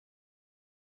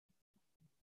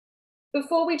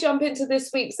Before we jump into this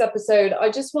week's episode, I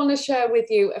just want to share with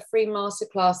you a free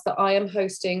masterclass that I am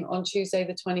hosting on Tuesday,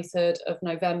 the 23rd of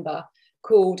November,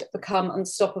 called Become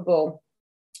Unstoppable.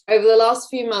 Over the last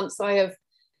few months, I have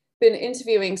been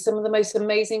interviewing some of the most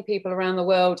amazing people around the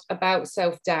world about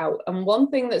self-doubt. And one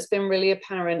thing that's been really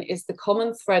apparent is the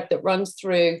common thread that runs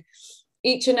through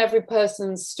each and every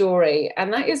person's story.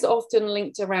 And that is often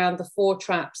linked around the 4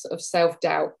 traps of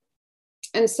self-doubt.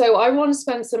 And so I want to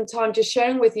spend some time just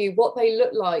sharing with you what they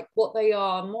look like, what they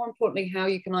are, and more importantly, how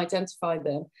you can identify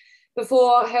them,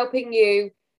 before helping you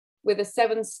with a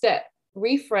 7-step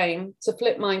reframe to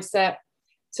flip mindset,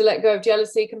 to let go of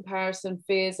jealousy, comparison,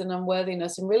 fears, and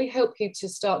unworthiness, and really help you to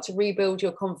start to rebuild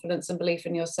your confidence and belief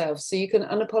in yourself so you can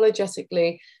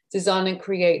unapologetically design and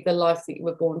create the life that you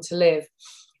were born to live.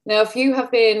 Now, if you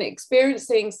have been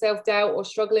experiencing self-doubt or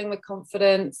struggling with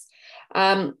confidence,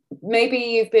 maybe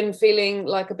you've been feeling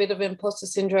like a bit of imposter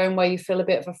syndrome where you feel a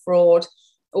bit of a fraud,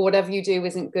 or whatever you do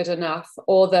isn't good enough,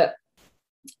 or that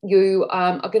you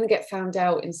are going to get found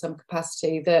out in some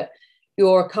capacity, that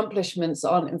your accomplishments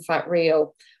aren't in fact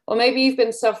real. Or maybe you've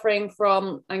been suffering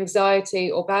from anxiety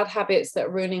or bad habits that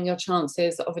are ruining your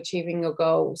chances of achieving your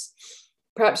goals.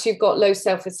 Perhaps you've got low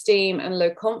self-esteem and low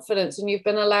confidence, and you've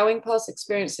been allowing past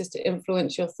experiences to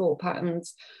influence your thought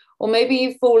patterns. Or maybe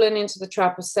you've fallen into the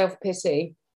trap of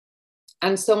self-pity,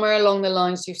 and somewhere along the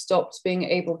lines you've stopped being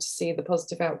able to see the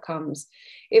positive outcomes.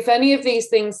 If any of these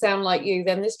things sound like you,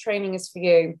 then this training is for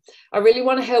you. I really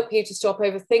want to help you to stop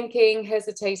overthinking,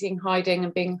 hesitating, hiding,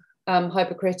 and being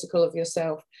hypercritical of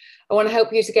yourself. I want to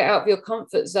help you to get out of your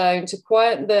comfort zone, to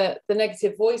quiet the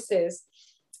negative voices,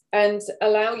 and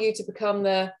allow you to become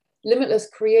the limitless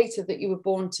creator that you were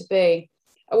born to be.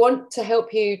 I want to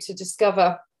help you to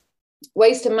discover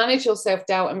ways to manage your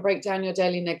self-doubt and break down your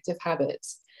daily negative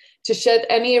habits, to shed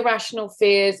any irrational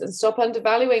fears and stop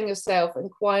undervaluing yourself and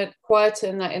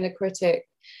quieten that inner critic,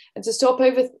 and to stop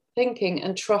overthinking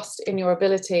and trust in your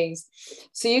abilities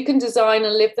so you can design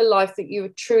and live the life that you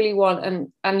truly want,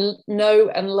 and know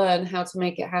and learn how to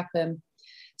make it happen.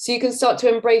 So you can start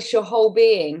to embrace your whole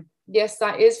being. Yes,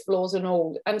 that is flaws and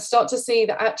all, and start to see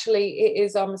that actually it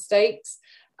is our mistakes,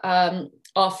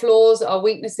 our flaws, our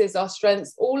weaknesses, our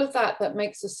strengths, all of that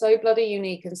makes us so bloody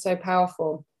unique and so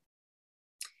powerful.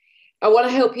 I want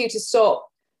to help you to stop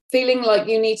feeling like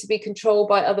you need to be controlled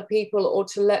by other people or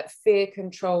to let fear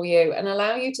control you, and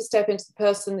allow you to step into the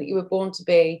person that you were born to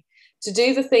be, to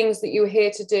do the things that you were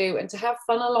here to do, and to have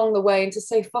fun along the way, and to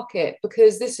say fuck it,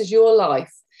 because this is your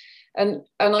life. And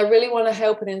I really want to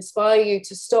help and inspire you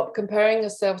to stop comparing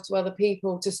yourself to other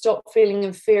people, to stop feeling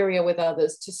inferior with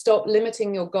others, to stop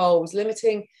limiting your goals,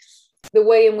 limiting the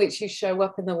way in which you show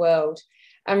up in the world,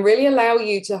 and really allow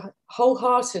you to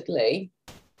wholeheartedly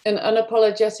and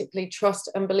unapologetically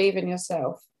trust and believe in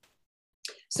yourself.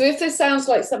 So if this sounds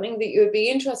like something that you would be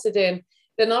interested in,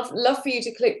 then I'd love for you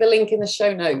to click the link in the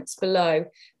show notes below,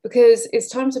 because it's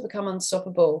time to become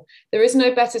unstoppable. There is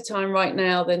no better time right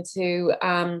now than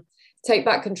to take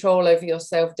back control over your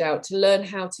self-doubt, to learn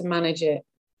how to manage it.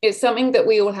 It's something that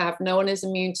we all have. No one is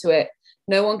immune to it.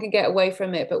 No one can get away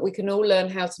from it, but we can all learn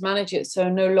how to manage it so it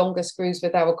no longer screws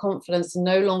with our confidence and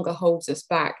no longer holds us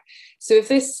back. So if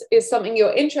this is something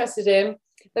you're interested in,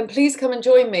 then please come and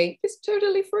join me. It's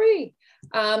totally free.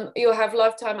 You'll have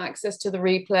lifetime access to the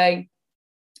replay.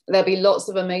 There'll be lots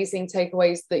of amazing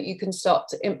takeaways that you can start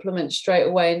to implement straight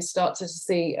away and start to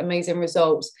see amazing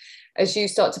results as you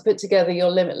start to put together your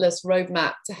limitless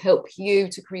roadmap to help you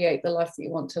to create the life that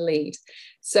you want to lead.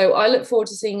 So I look forward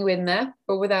to seeing you in there.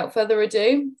 But without further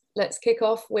ado, let's kick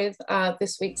off with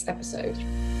this week's episode.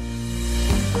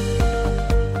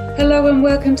 Hello and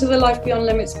welcome to the Life Beyond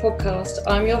Limits podcast.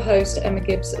 I'm your host, Emma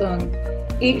Gibbs-Ung.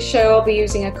 Each show I'll be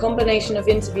using a combination of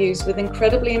interviews with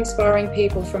incredibly inspiring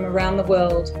people from around the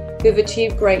world who have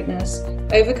achieved greatness,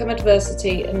 overcome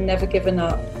adversity and never given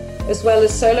up, as well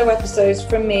as solo episodes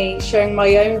from me sharing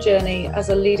my own journey as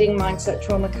a leading mindset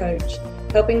trauma coach,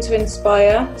 helping to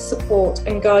inspire, support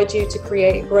and guide you to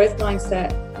create a growth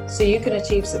mindset so you can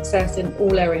achieve success in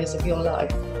all areas of your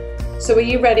life. So are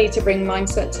you ready to bring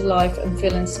mindset to life and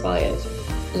feel inspired?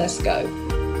 Let's go.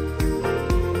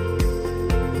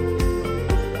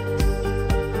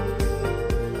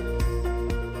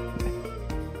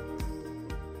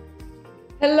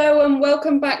 Hello and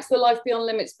welcome back to the Life Beyond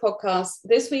Limits podcast.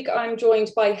 This week I'm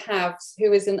joined by Havs,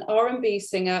 who is an R&B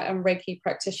singer and Reiki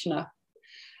practitioner.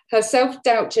 Her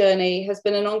self-doubt journey has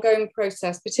been an ongoing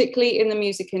process, particularly in the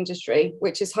music industry,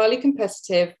 which is highly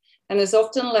competitive and has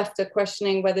often left her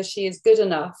questioning whether she is good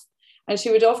enough. And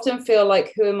she would often feel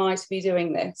like, who am I to be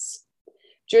doing this?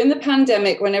 During the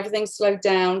pandemic, when everything slowed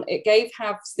down, it gave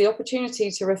Havs the opportunity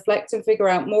to reflect and figure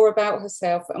out more about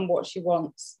herself and what she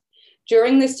wants.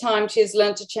 During this time, she has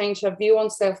learned to change her view on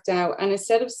self-doubt, and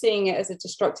instead of seeing it as a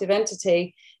destructive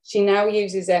entity, she now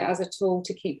uses it as a tool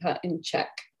to keep her in check.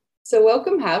 So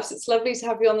welcome, Havs. It's lovely to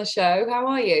have you on the show. How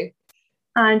are you?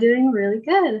 I'm doing really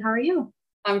good. How are you?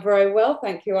 I'm very well,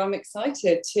 thank you. I'm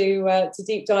excited to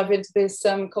deep dive into this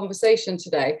conversation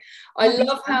today. I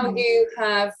love how you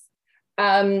have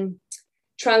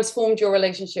transformed your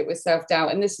relationship with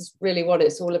self-doubt, and this is really what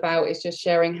it's all about, is just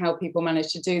sharing how people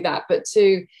manage to do that. But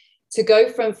to go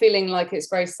from feeling like it's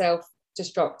very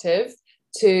self-destructive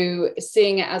to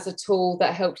seeing it as a tool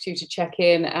that helps you to check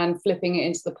in and flipping it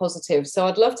into the positive. So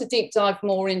I'd love to deep dive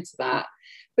more into that.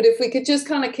 But if we could just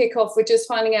kind of kick off with just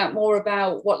finding out more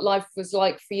about what life was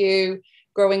like for you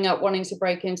growing up, wanting to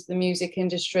break into the music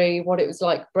industry, what it was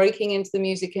like breaking into the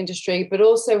music industry, but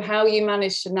also how you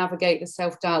managed to navigate the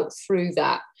self-doubt through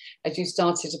that as you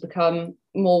started to become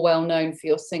more well-known for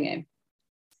your singing.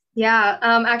 Yeah,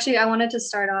 actually, I wanted to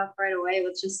start off right away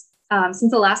with just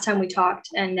since the last time we talked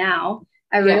and now,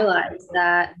 I realized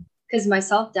that because my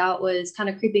self-doubt was kind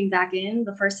of creeping back in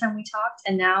the first time we talked,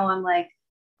 and now I'm like,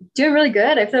 doing really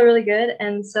good. I feel really good.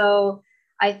 And so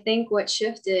I think what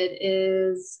shifted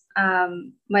is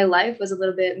my life was a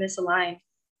little bit misaligned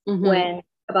when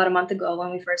about a month ago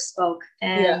when we first spoke,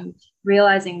 and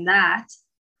realizing that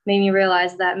made me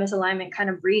realize that misalignment kind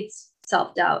of breeds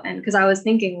self-doubt. And because I was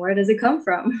thinking, where does it come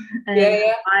from? And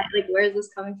why, like, where is this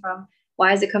coming from?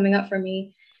 Why is it coming up for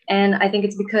me? And I think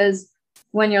it's because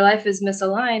when your life is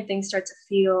misaligned, things start to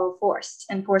feel forced,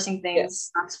 and forcing things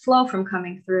stops flow from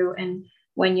coming through. And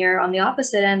when you're on the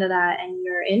opposite end of that and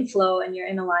you're in flow and you're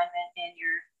in alignment in your,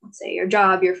 let's say, your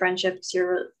job, your friendships,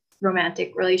 your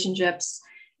romantic relationships,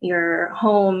 your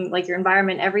home, like your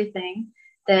environment, everything,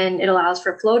 then it allows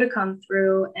for flow to come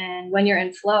through. And when you're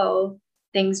in flow,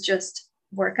 things just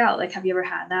work out. Like, have you ever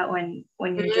had that when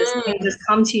you just things just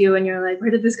come to you and you're like,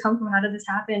 where did this come from? How did this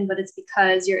happen? But it's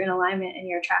because you're in alignment and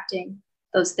you're attracting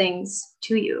those things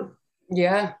to you.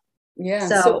 Yeah.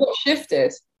 So what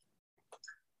shifted?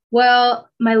 Well,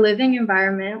 my living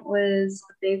environment was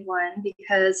a big one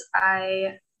because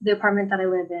the apartment that I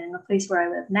live in, the place where I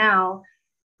live now,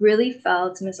 really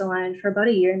felt misaligned for about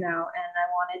a year now. And I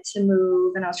wanted to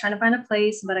move, and I was trying to find a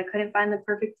place, but I couldn't find the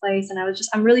perfect place. And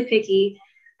I'm really picky,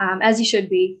 as you should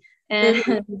be.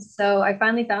 And so I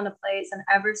finally found a place. And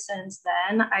ever since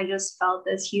then, I just felt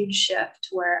this huge shift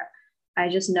where I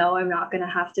just know I'm not going to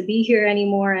have to be here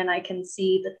anymore. And I can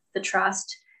see the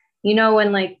trust,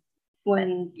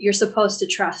 when you're supposed to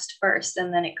trust first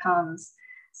and then it comes.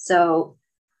 So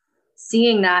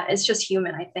seeing that, it's just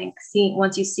human. I think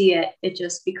once you see it, it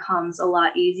just becomes a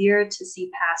lot easier to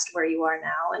see past where you are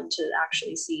now and to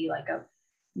actually see like a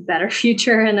better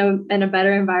future and a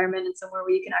better environment and somewhere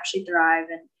where you can actually thrive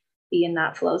and be in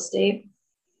that flow state.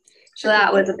 So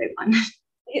that was a big one.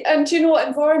 And do you know what?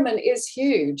 Environment is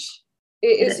huge.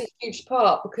 It is a huge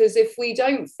part, because if we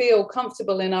don't feel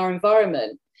comfortable in our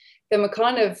environment, then we're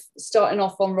kind of starting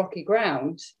off on rocky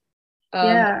ground.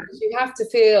 You have to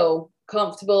feel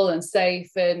comfortable and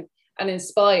safe and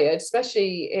inspired,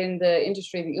 especially in the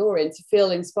industry that you're in, to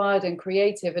feel inspired and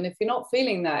creative. And if you're not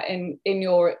feeling that in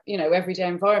your everyday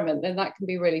environment, then that can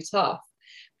be really tough.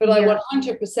 But I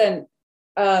 100%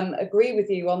 agree with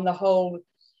you on the whole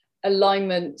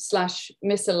alignment /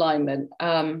 misalignment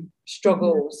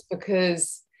struggles,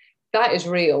 because that is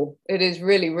real. It is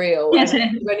really real.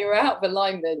 And when you're out of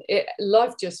alignment,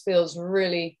 life just feels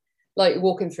really like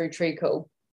walking through treacle.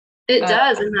 It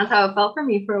does. And that's how it felt for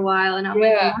me for a while. And I'm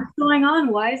like, what's going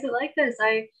on? Why is it like this?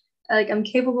 I'm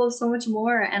capable of so much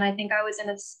more. And I think I was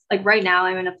right now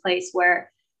I'm in a place where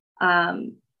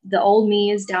the old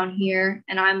me is down here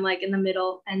and I'm like in the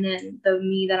middle. And then the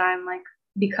me that I'm like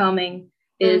becoming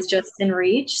is just in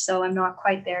reach. So I'm not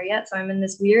quite there yet. So I'm in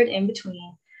this weird in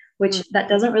between, which that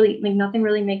doesn't really, like, nothing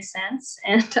really makes sense.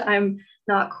 And I'm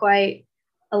not quite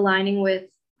aligning with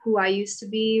who I used to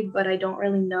be, but I don't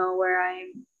really know where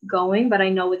I'm going, but I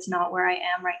know it's not where I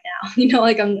am right now.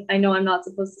 I know I'm not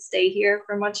supposed to stay here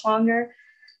for much longer.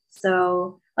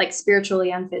 So like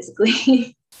spiritually and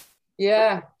physically.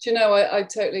 Yeah. Do you know, I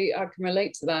can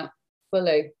relate to that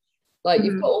fully. Like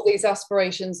you've got all these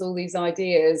aspirations, all these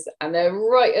ideas, and they're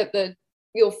right at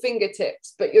your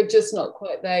fingertips, but you're just not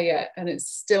quite there yet. And it's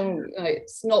still,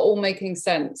 it's not all making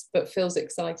sense, but feels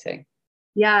exciting.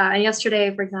 Yeah. And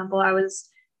yesterday, for example, I was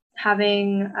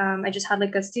I just had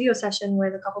like a studio session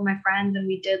with a couple of my friends, and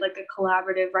we did like a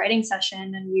collaborative writing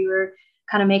session, and we were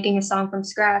kind of making a song from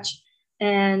scratch.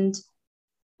 And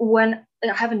when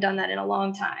I haven't done that in a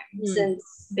long time since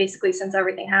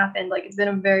everything happened. Like it's been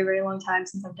a very, very long time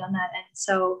since I've done that. And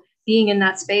so being in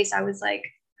that space, I was like,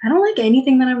 I don't like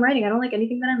anything that I'm writing. I don't like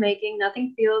anything that I'm making.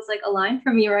 Nothing feels like aligned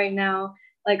for me right now.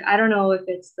 Like, I don't know if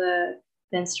it's the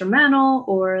instrumental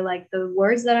or like the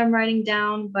words that I'm writing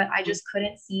down, but I just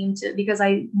couldn't seem to, because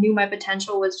I knew my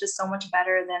potential was just so much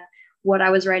better than what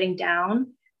I was writing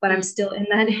down, but I'm still in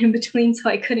that in between. So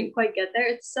I couldn't quite get there.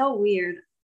 It's so weird.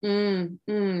 How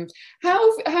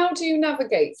do you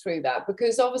navigate through that?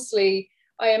 Because obviously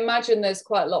I imagine there's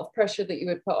quite a lot of pressure that you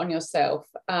would put on yourself.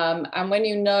 And when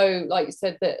you know, like you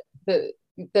said, that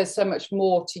there's so much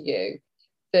more to you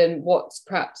than what's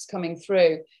perhaps coming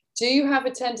through, do you have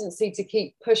a tendency to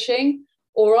keep pushing,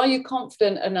 or are you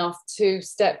confident enough to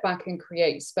step back and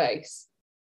create space?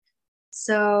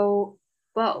 So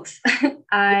both.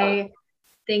 I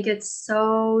think it's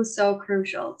so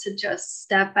crucial to just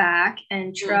step back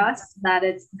and trust that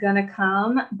it's gonna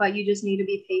come, but you just need to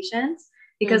be patient,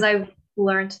 because I've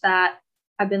learned that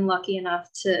I've been lucky enough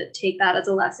to take that as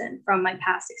a lesson from my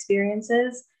past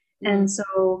experiences. And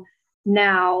so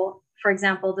now, for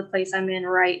example, the place I'm in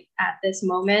right at this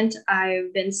moment,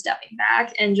 I've been stepping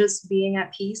back and just being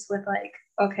at peace with like,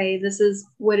 okay, this is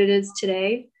what it is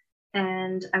today.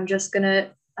 And I'm just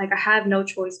gonna, like, I have no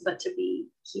choice but to be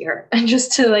here and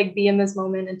just to like be in this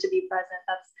moment and to be present.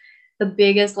 That's the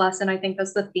biggest lesson. I think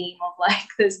that's the theme of like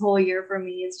this whole year for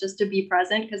me, is just to be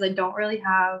present, because I don't really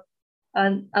have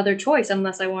other choice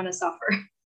unless I want to suffer.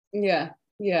 Yeah,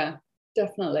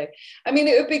 definitely. I mean,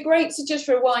 it would be great to just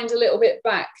rewind a little bit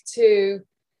back to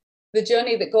the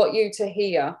journey that got you to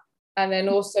here, and then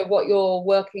also what you're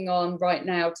working on right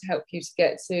now to help you to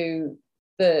get to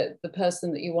the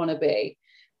person that you want to be.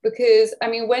 Because, I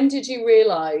mean, when did you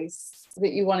realize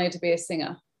that you wanted to be a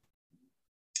singer?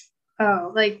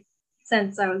 Oh, like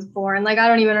since I was born. Like, I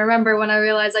don't even remember when I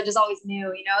realized. I just always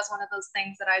knew, it's one of those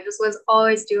things that I just was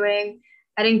always doing.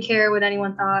 I didn't care what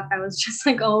anyone thought. I was just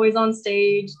like always on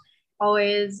stage,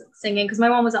 always singing, because my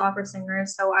mom was an opera singer.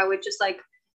 So I would just like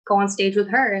go on stage with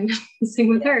her and sing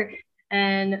with her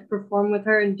and perform with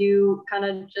her and do kind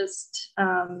of just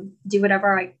do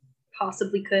whatever I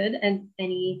possibly could at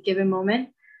any given moment.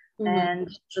 And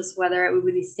just whether it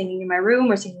would be singing in my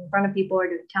room or singing in front of people or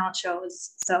doing talent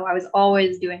shows. So I was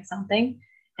always doing something.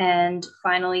 And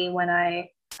finally,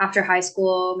 after high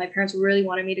school, my parents really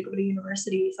wanted me to go to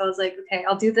university. So I was like, okay,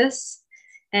 I'll do this.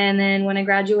 And then when I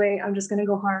graduate, I'm just going to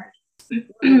go hard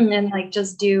and like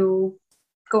just go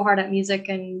hard at music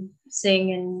and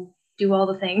sing and do all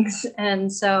the things.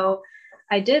 And so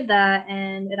I did that.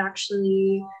 And it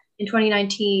actually, in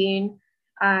 2019,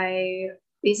 I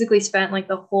basically spent like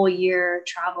the whole year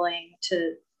traveling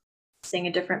to sing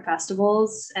at different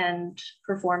festivals and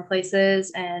perform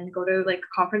places and go to like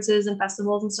conferences and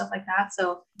festivals and stuff like that.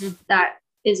 So that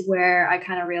is where I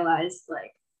kind of realized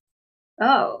like,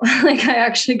 oh, like I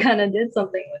actually kind of did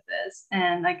something with this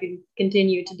and I could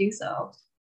continue to do so.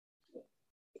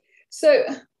 So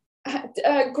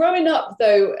growing up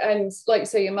though, and like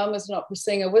say your mum was an opera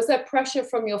singer, was there pressure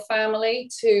from your family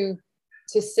to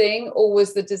sing, or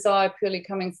was the desire purely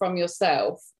coming from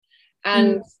yourself?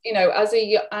 And as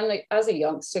a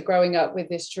youngster growing up with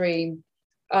this dream,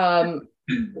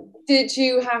 did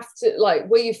you have to, like,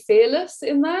 were you fearless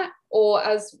in that, or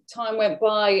as time went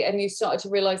by and you started to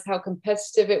realize how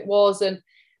competitive it was, and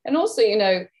also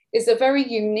it's a very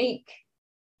unique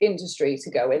industry to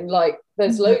go in. Like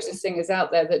there's loads of singers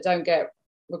out there that don't get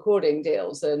recording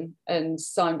deals and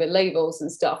signed with labels and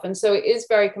stuff, and so it is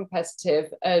very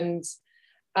competitive. And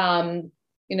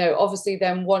obviously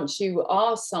then once you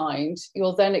are signed,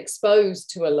 you're then exposed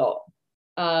to a lot,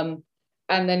 and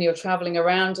then you're traveling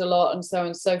around a lot and so on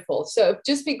and so forth. So it'd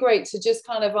just be great to just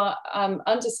kind of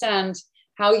understand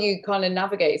how you kind of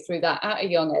navigate through that at a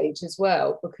young age as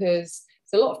well, because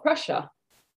it's a lot of pressure.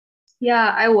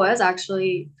 Yeah, I was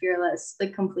actually fearless,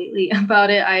 like completely about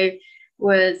it. I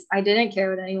didn't care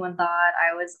what anyone thought.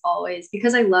 I was always,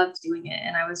 because I loved doing it,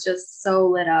 and I was just so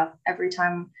lit up every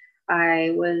time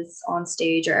I was on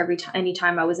stage, or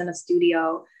anytime I was in a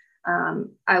studio.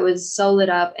 I was so lit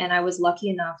up, and I was lucky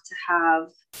enough to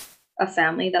have a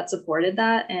family that supported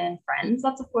that and friends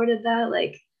that supported that.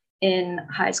 Like in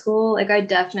high school, like I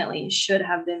definitely should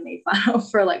have been made fun of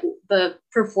for like the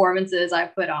performances I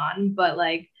put on, but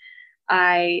like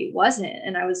I wasn't,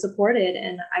 and I was supported,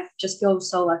 and I just feel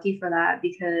so lucky for that,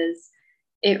 because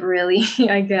it really,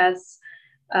 I guess,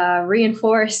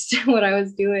 reinforced what I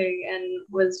was doing and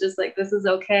was just like, this is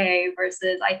okay,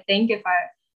 versus I think if I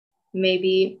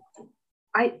maybe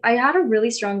I had a really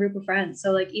strong group of friends.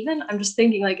 So like, even I'm just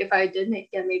thinking like, if I did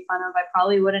get made fun of, I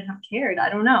probably wouldn't have cared. I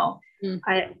don't know. Mm.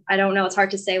 I don't know. It's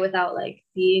hard to say without like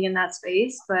being in that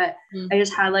space, but I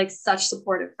just had like such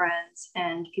supportive friends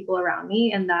and people around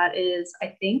me. And that is,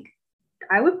 I think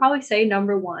I would probably say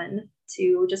number one,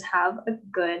 to just have a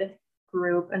good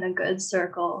group and a good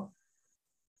circle.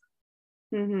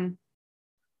 Mm-hmm.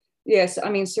 Yes, I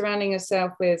mean, surrounding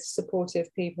yourself with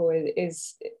supportive people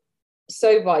is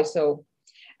so vital.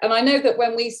 And I know that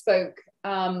when we spoke,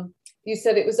 you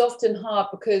said it was often hard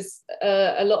because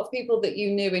a lot of people that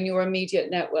you knew in your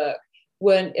immediate network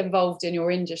weren't involved in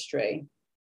your industry.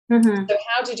 Mm-hmm. So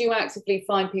how did you actively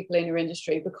find people in your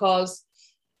industry? Because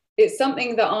it's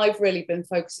something that I've really been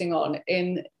focusing on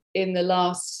in the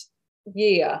last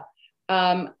year,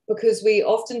 because we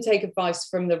often take advice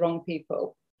from the wrong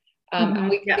people. And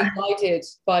we can be guided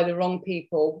by the wrong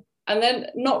people. And then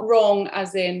not wrong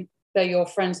as in they're your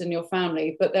friends and your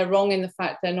family, but they're wrong in the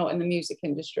fact they're not in the music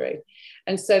industry.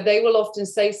 And so they will often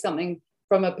say something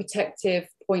from a protective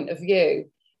point of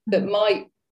view that might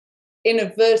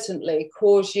inadvertently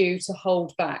cause you to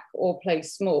hold back or play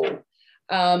small.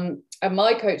 And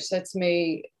my coach said to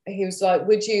me, he was like,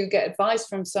 would you get advice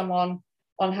from someone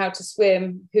on how to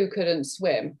swim who couldn't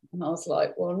swim? And I was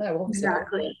like, well, no, obviously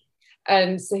exactly not.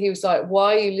 And so he was like,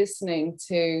 why are you listening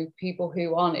to people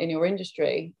who aren't in your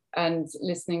industry and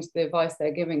listening to the advice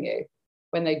they're giving you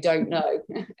when they don't know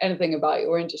anything about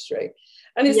your industry?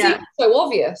 And it seems so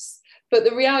obvious, but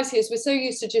the reality is we're so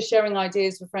used to just sharing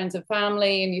ideas with friends and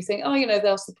family, and you think, oh, you know,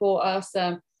 they'll support us.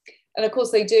 And of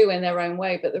course they do in their own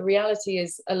way, but the reality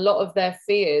is a lot of their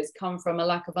fears come from a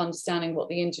lack of understanding what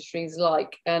the industry is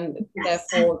like, and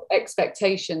therefore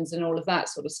expectations and all of that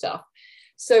sort of stuff.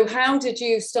 So how did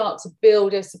you start to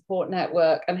build a support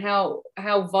network, and how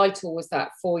vital was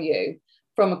that for you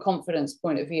from a confidence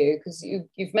point of view? Because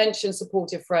you've mentioned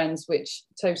supportive friends, which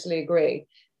totally agree,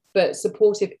 but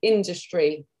supportive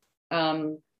industry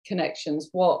connections,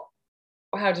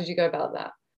 how did you go about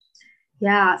that?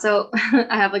 Yeah, so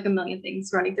I have like a million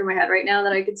things running through my head right now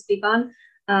that I could speak on.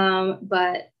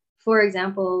 But for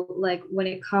example, like when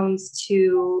it comes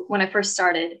to when I first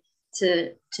started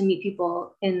to meet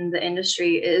people in the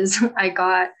industry, is I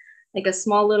got like a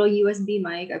small little USB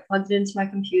mic. I plugged it into my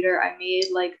computer. I made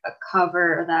like a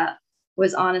cover that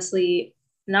was honestly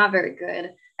not very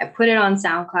good. I put it on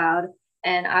SoundCloud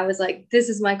and I was like, this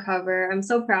is my cover. I'm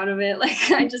so proud of it.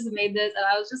 Like I just made this, and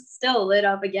I was just still lit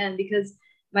up again because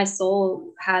my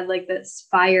soul had like this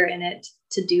fire in it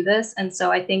to do this. And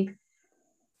so I think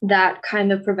that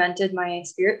kind of prevented my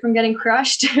spirit from getting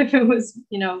crushed if it was,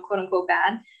 you know, quote unquote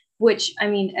bad, which I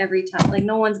mean, every time, like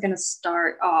no one's going to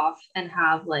start off and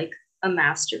have like a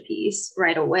masterpiece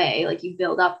right away. Like you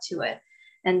build up to it.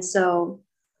 And so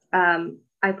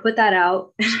I put that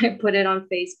out and I put it on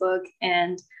Facebook,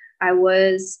 and I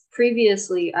was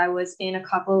in a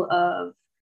couple of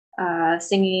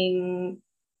singing.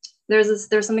 There's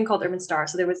something called Urban Star.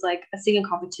 So there was like a singing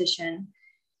competition,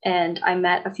 and I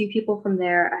met a few people from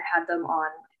there. I had them on,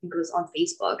 I think it was on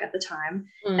Facebook at the time.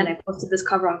 And I posted this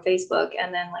cover on Facebook,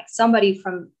 and then like somebody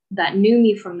from that knew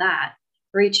me from that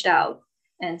reached out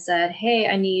and said, hey,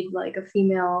 I need like a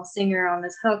female singer on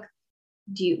this hook.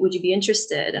 Would you be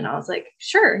interested? And I was like,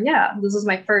 sure, yeah. This was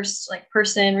my first like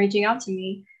person reaching out to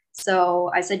me.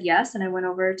 So I said yes, and I went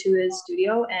over to his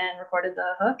studio and recorded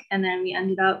the hook, and then we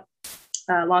ended up,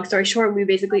 long story short, we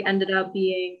basically ended up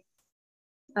being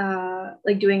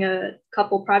like doing a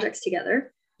couple projects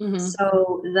together.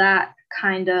 So that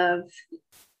kind of,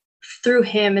 through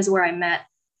him is where I met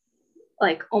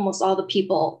like almost all the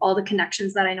people, all the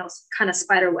connections that I know kind of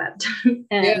spider webbed. And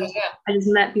I just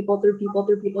met people through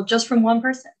people just from one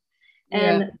person.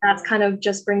 And that's kind of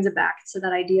just brings it back to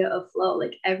that idea of flow.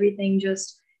 Like everything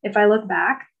just, if I look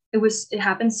back, it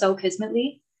happened so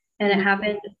kismetly, and it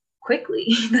happened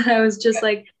quickly that I was just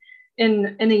like,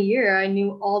 in a year, I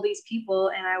knew all these people,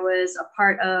 and I was a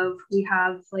part of, we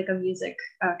have like a music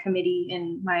committee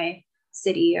in my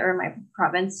city or my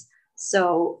province.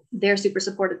 So they're super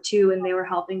supportive too. And they were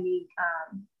helping me.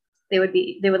 They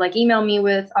would like email me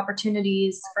with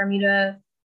opportunities for me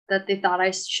that they thought I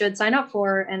should sign up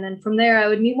for. And then from there I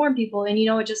would meet more people, and, you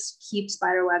know, it just keeps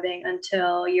spider webbing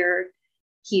until you're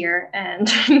here and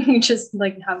you just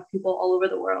like have people all over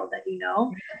the world that you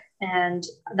know. And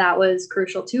that was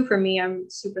crucial too for me. I'm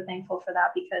super thankful for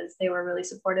that because they were really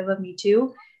supportive of me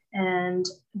too. And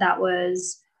that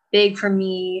was big for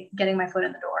me getting my foot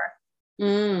in the door.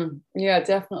 Yeah,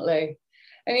 definitely.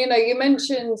 And you know, you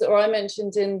mentioned, or I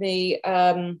mentioned in the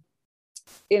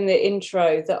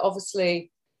intro, that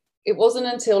obviously it wasn't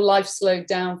until life slowed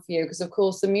down for you, because of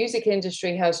course the music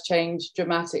industry has changed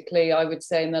dramatically, I would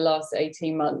say, in the last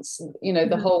 18 months. You know,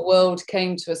 the whole world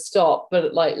came to a stop,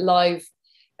 but like live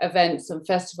events and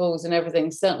festivals and everything,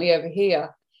 certainly over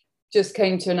here, just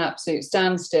came to an absolute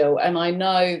standstill. And I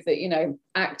know that, you know,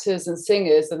 actors and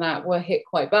singers and that were hit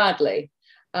quite badly.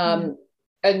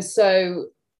 And so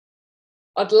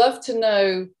I'd love to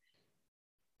know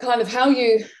kind of how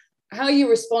you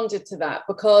responded to that,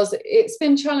 because it's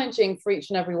been challenging for each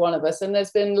and every one of us. And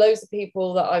there's been loads of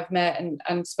people that I've met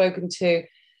and spoken to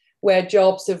where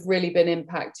jobs have really been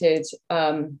impacted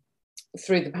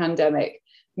through the pandemic.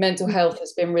 Mental health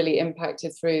has been really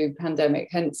impacted through pandemic.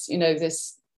 Hence, you know,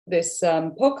 this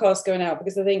podcast going out,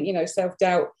 because I think, you know,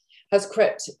 self-doubt has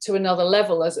crept to another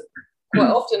level as quite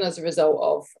often as a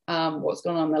result of what's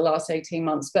gone on in the last 18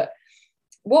 months. But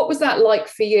what was that like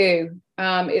for you?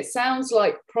 It sounds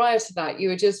like prior to that, you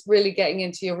were just really getting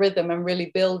into your rhythm and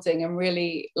really building and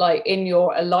really like in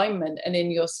your alignment and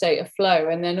in your state of flow.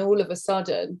 And then all of a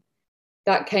sudden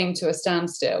that came to a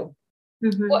standstill.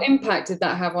 What impact did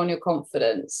that have on your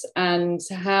confidence? And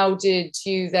how did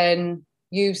you then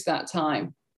use that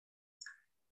time?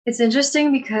 It's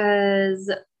interesting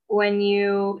because when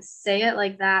you say it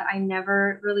like that, I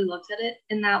never really looked at it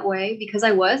in that way, because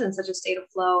I was in such a state of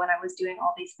flow and I was doing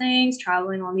all these things,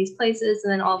 traveling all these places.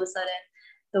 And then all of a sudden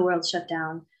the world shut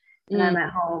down and I'm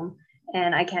at home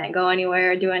and I can't go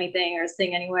anywhere, do anything or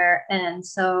sing anywhere. And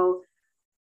so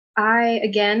I,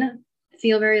 again,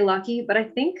 feel very lucky, but I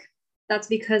think that's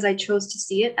because I chose to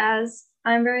see it as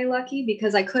I'm very lucky,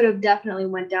 because I could have definitely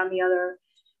went down the other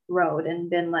road and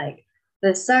been like,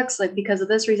 this sucks, like because of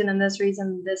this reason and this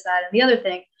reason, this, that, and the other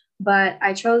thing. But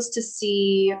I chose to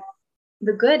see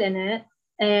the good in it.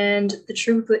 And the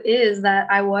truth is that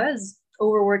I was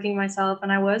overworking myself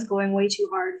and I was going way too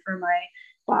hard for my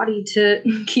body to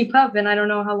keep up. And I don't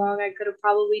know how long I could have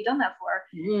probably done that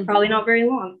for. Probably not very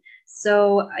long.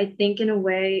 So I think in a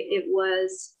way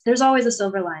there's always a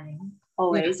silver lining.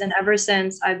 Always. Yeah. And ever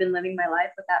since I've been living my life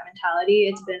with that mentality,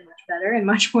 it's been much better and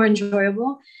much more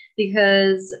enjoyable,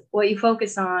 because what you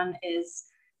focus on is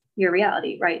your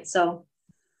reality, right? So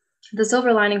the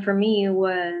silver lining for me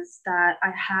was that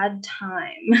I had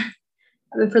time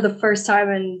for the first time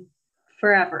in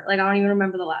forever. Like, I don't even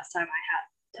remember the last time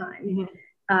I had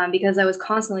time, because I was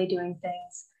constantly doing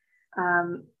things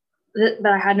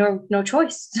that I had no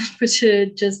choice but to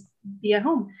just be at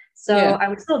home. So I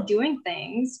was still doing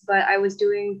things, but I was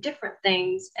doing different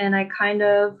things. And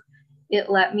it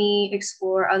let me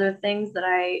explore other things that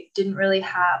I didn't really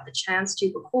have the chance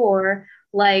to before,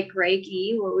 like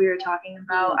Reiki, what we were talking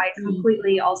about. I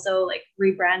completely also like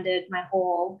rebranded my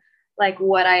whole, like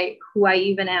who I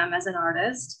even am as an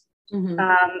artist,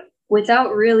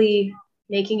 without really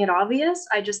making it obvious.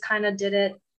 I just kind of did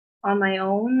it on my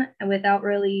own and without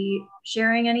really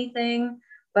sharing anything.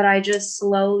 But I just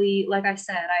slowly, like I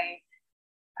said,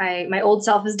 my old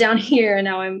self is down here, and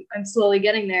now I'm slowly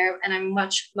getting there, and I'm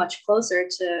much, much closer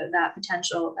to that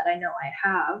potential that I know I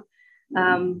have.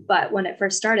 But when it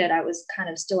first started, I was kind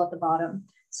of still at the bottom.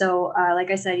 So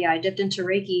like I said, I dipped into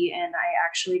Reiki, and I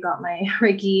actually got my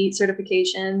Reiki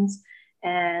certifications.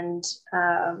 And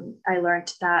I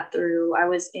learned that I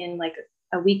was in like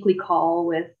a weekly call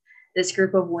with this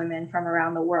group of women from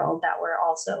around the world that were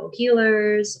also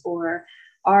healers or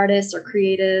artists or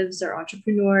creatives or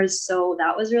entrepreneurs. So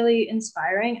that was really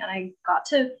inspiring. And I got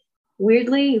to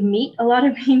weirdly meet a lot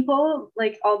of people,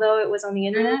 like, although it was on the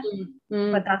internet,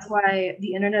 but that's why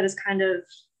the internet is kind of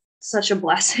such a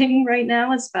blessing right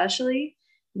now, especially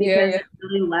because it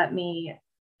really let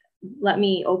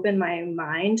me open my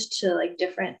mind to like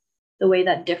the way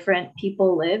that different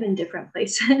people live in different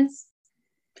places.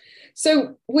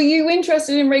 So were you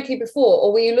interested in Reiki before,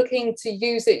 or were you looking to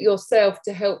use it yourself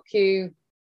to help you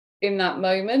in that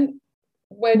moment?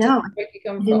 Where did Reiki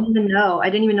come from? I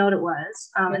didn't even know what it was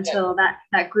until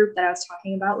that group that I was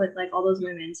talking about with like all those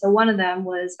women. So one of them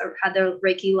had their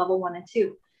Reiki level 1 and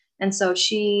 2. And so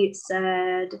she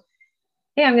said,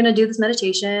 hey, I'm going to do this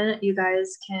meditation. You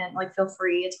guys can like feel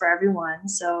free. It's for everyone.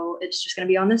 So it's just going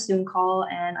to be on this Zoom call,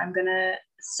 and I'm going to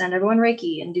send everyone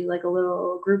Reiki and do like a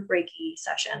little group Reiki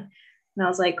session. And I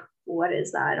was like, what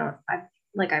is that?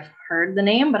 I've heard the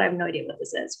name, but I have no idea what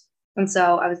this is. And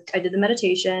so I did the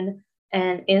meditation,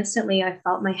 and instantly I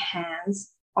felt my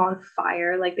hands on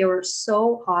fire. Like they were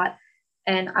so hot.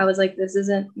 And I was like, this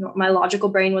isn't, my logical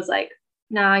brain was like,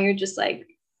 nah, you're just like,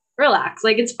 relax.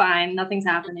 Like, it's fine. Nothing's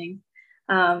happening.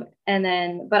 But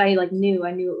I knew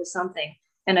it was something,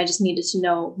 and I just needed to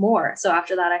know more. So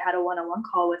after that, I had a one-on-one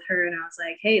call with her, and I was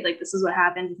like, hey, like, this is what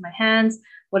happened with my hands.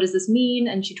 What does this mean?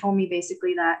 And she told me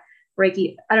basically that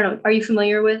Reiki. I don't know. Are you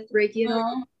familiar with Reiki at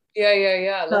all?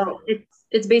 Yeah. I love So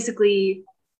it's basically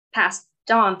passed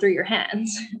on through your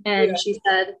hands. And she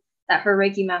said that her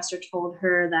Reiki master told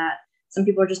her that some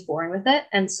people are just born with it.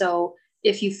 And so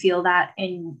if you feel that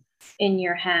in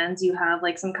your hands, you have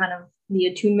like some kind of the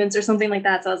attunements or something like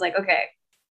that. So I was like, okay,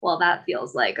 well, that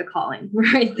feels like a calling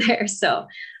right there. So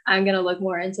I'm going to look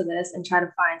more into this and try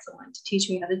to find someone to teach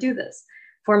me how to do this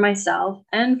for myself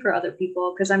and for other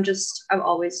people. Cause I've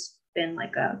always been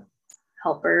like a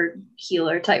helper,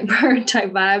 healer type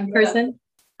vibe person.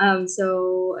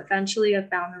 So eventually I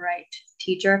found the right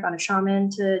teacher. I found a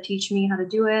shaman to teach me how to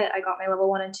do it. I got my level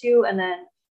 1 and 2. And then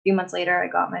a few months later, I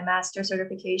got my master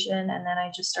certification. And then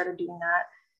I just started doing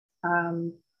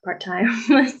that part-time.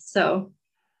 So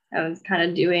I was kind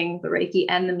of doing the Reiki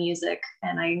and the music,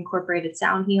 and I incorporated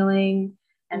sound healing.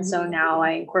 And so now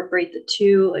I incorporate the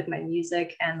two, like my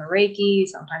music and the Reiki.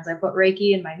 Sometimes I put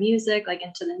Reiki in my music, like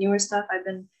into the newer stuff. I've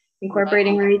been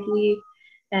incorporating Reiki,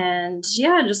 and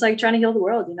yeah, just like trying to heal the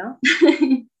world, you know?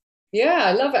 Yeah,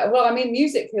 I love it. Well, I mean,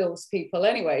 music heals people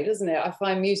anyway, doesn't it? I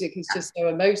find music is just so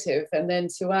emotive. And then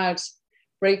to add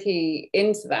Reiki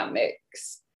into that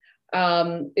mix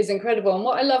is incredible. And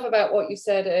what I love about what you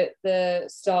said at the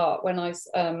start when I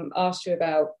asked you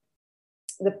about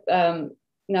the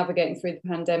navigating through the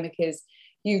pandemic is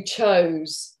you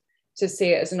chose to see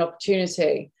it as an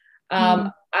opportunity.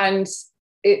 And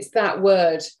it's that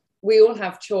word, we all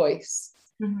have choice.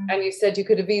 And you said you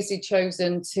could have easily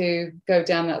chosen to go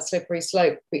down that slippery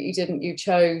slope, but you didn't. You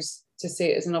chose to see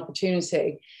it as an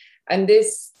opportunity. And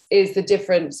this is the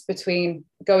difference between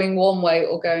going one way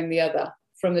or going the other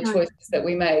from the choices that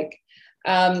we make.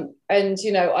 And,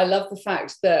 you know, I love the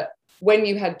fact that when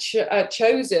you had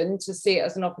chosen to see it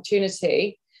as an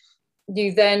opportunity,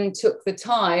 you then took the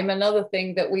time, another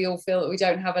thing that we all feel that we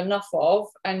don't have enough of,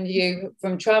 and you,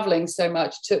 from traveling so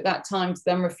much, took that time to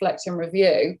then reflect and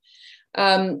review.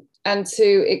 And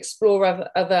to explore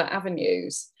other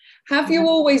avenues. Have you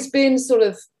always been sort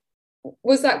of,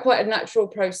 was that quite a natural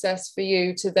process for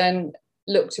you to then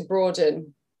look to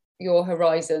broaden your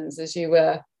horizons as you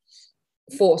were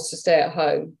forced to stay at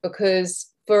home?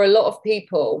 Because for a lot of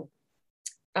people,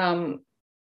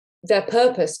 their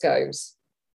purpose goes.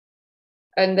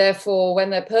 And therefore,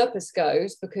 when their purpose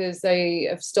goes, because they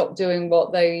have stopped doing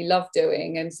what they love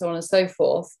doing and so on and so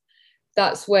forth,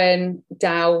 that's when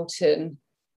doubt and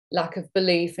lack of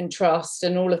belief and trust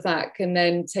and all of that can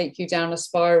then take you down a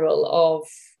spiral of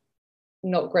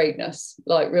not greatness,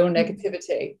 like real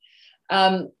negativity.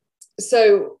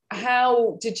 So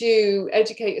how did you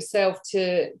educate yourself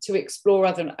to explore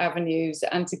other avenues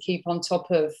and to keep on top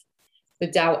of the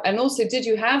doubt? And also, did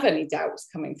you have any doubts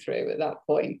coming through at that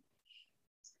point?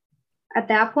 At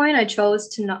that point, I chose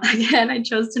to not,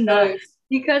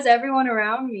 because everyone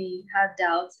around me had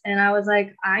doubts. And I was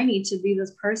like, I need to be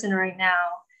this person right now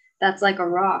that's like a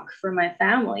rock for my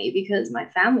family, because my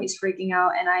family's freaking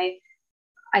out and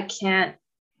I can't,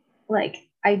 like,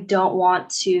 I don't want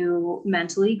to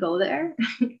mentally go there.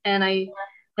 And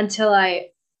until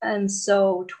I am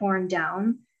so torn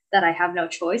down that I have no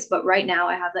choice. But right now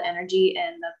I have the energy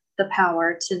and the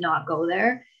power to not go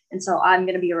there. And so I'm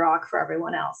going to be a rock for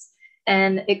everyone else.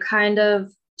 And it kind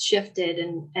of shifted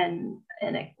and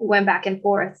it went back and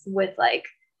forth with, like,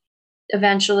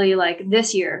 eventually, like,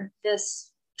 this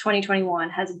 2021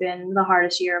 has been the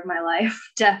hardest year of my life.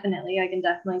 Definitely. I can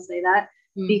definitely say that,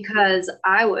 because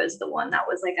I was the one that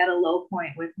was like at a low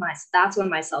point with that's when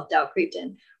my self-doubt creeped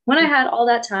in. When I had all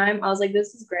that time, I was like,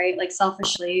 this is great. Like,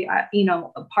 selfishly,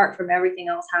 apart from everything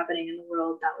else happening in the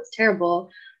world that was terrible,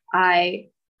 I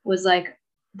was like,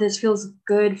 this feels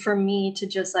good for me to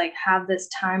just like have this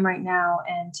time right now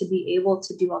and to be able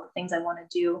to do all the things I want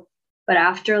to do. But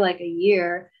after like a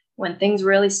year, when things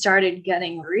really started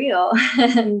getting real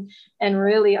and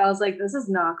really, I was like, this is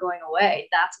not going away.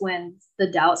 That's when the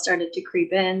doubt started to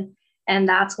creep in. And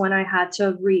that's when I had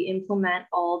to re-implement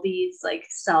all these like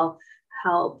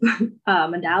self-help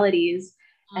modalities.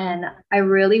 And I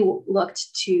really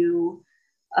looked to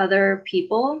other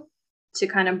people to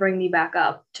kind of bring me back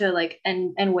up, to like,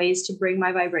 and ways to bring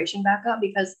my vibration back up,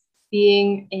 because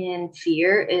being in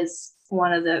fear is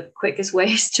one of the quickest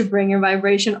ways to bring your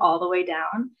vibration all the way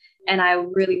down. And I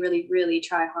really, really, really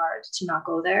try hard to not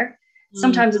go there.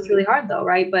 Sometimes it's really hard though,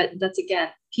 right? But that's, again,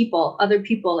 other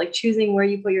people, like choosing where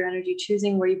you put your energy,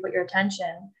 choosing where you put your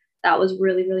attention. That was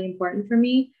really, really important for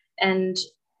me. And,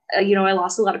 I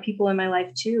lost a lot of people in my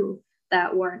life too,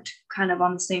 that weren't kind of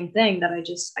on the same thing, that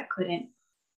I couldn't,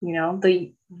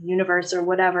 the universe or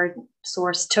whatever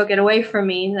source took it away from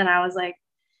me. And I was like,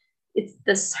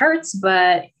 this hurts,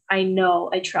 but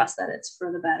I trust that it's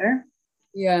for the better.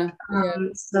 Yeah. Yeah.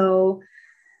 So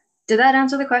did that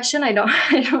answer the question? I don't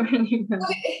I don't really remember.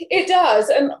 It does.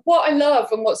 And what I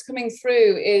love and what's coming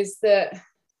through is that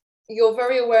you're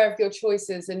very aware of your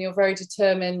choices and you're very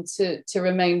determined to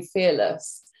remain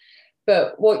fearless.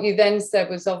 But what you then said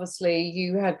was obviously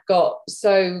you had got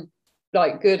so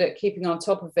like good at keeping on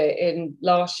top of it in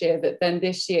last year that then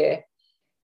this year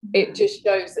it just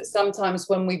shows that sometimes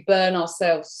when we burn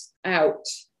ourselves out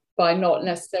by not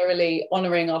necessarily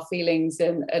honoring our feelings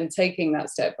and taking that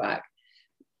step back,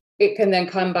 it can then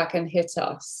come back and hit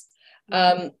us.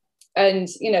 And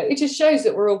you know, it just shows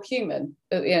that we're all human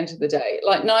at the end of the day.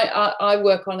 Like I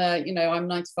work on a, you know, I'm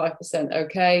 95%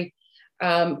 okay.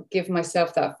 Give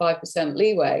myself that 5%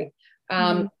 leeway.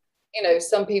 You know,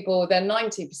 some people they're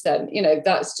 90%. You know,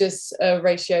 that's just a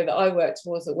ratio that I work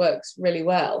towards that works really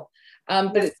well.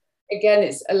 But it's, again,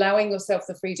 it's allowing yourself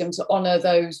the freedom to honor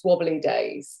those wobbly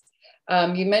days.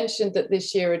 You mentioned that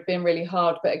this year had been really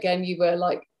hard, but again, you were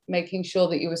like making sure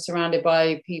that you were surrounded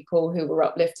by people who were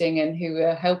uplifting and who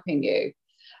were helping you.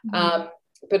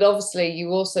 But obviously you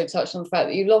also touched on the fact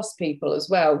that you lost people as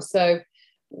well. So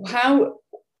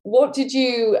what did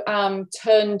you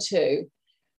turn to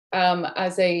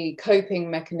as a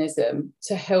coping mechanism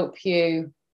to help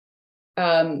you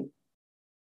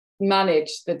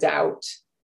manage the doubt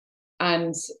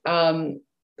and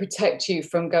protect you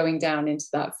from going down into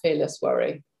that fearless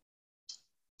worry?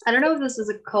 I don't know if this is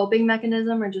a coping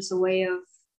mechanism or just a way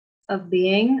of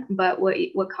being, but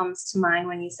what comes to mind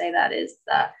when you say that is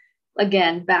that,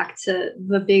 again, back to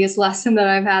the biggest lesson that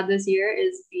I've had this year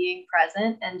is being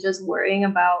present and just worrying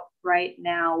about right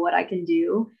now what I can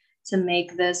do to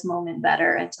make this moment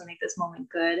better and to make this moment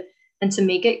good and to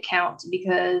make it count,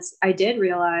 because I did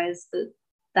realize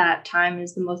that time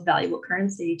is the most valuable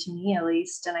currency, to me at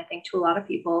least, and I think to a lot of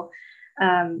people.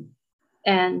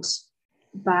 And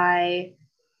by,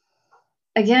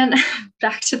 again,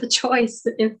 back to the choice,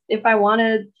 if I want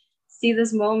to see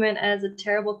this moment as a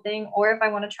terrible thing, or if I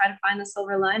want to try to find the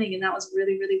silver lining, and that was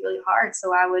really, really, really hard.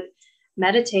 So I would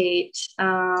meditate.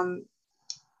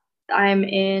 I'm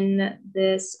in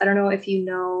this, I don't know if you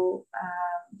know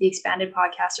the Expanded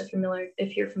podcast, or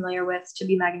if you're familiar with To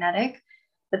Be Magnetic,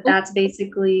 but that's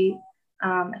basically,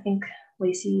 I think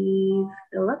Lacey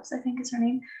Phillips, I think is her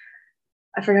name.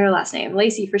 I forget her last name,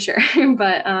 Lacey for sure.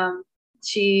 But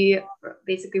she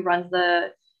basically runs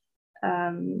the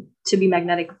To Be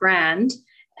Magnetic brand.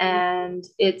 And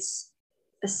it's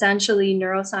essentially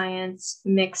neuroscience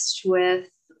mixed with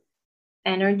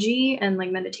energy and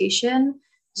like meditation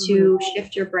to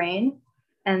shift your brain.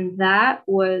 And that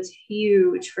was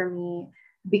huge for me,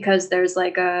 because there's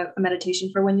like a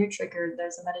meditation for when you're triggered.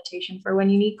 There's a meditation for when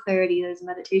you need clarity. There's a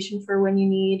meditation for when you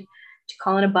need to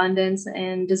call in abundance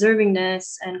and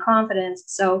deservingness and confidence.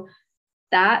 So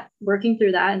that working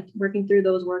through that and working through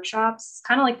those workshops, it's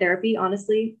kind of like therapy,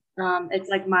 honestly. It's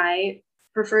like my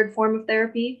preferred form of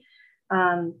therapy.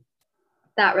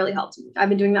 That really helped me. I've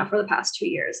been doing that for the past 2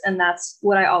 years. And that's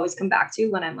what I always come back to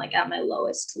when I'm like at my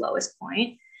lowest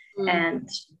point. And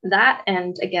that,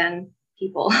 and again,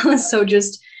 people. So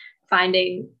just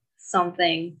finding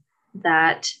something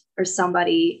that, or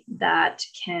somebody that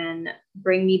can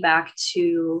bring me back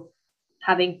to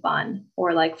having fun,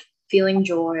 or like feeling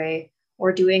joy,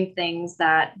 or doing things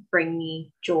that bring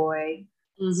me joy.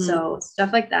 So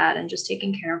stuff like that, and just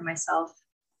taking care of myself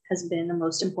has been the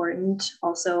most important.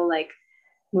 Also, like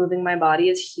moving my body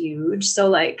is huge. So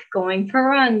like going for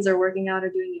runs or working out or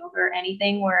doing yoga or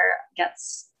anything where it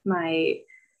gets my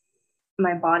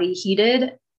body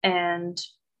heated and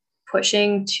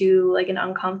pushing to like an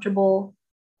uncomfortable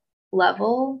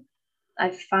level,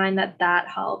 I find that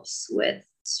helps with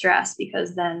stress,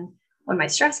 because then when my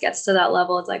stress gets to that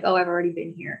level, it's like, oh, I've already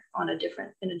been here in a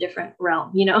different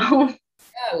realm, you know?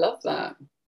 Yeah, I love that.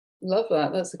 Love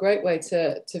that. That's a great way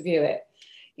to view it.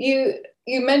 You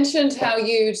mentioned how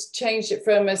you'd changed it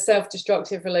from a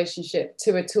self-destructive relationship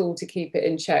to a tool to keep you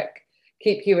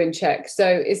in check. So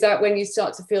is that when you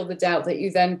start to feel the doubt that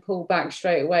you then pull back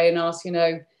straight away and ask, you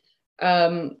know,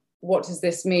 what does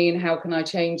this mean? How can I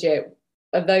change it?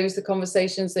 Are those the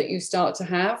conversations that you start to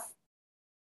have?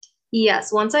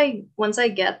 Yes. Once I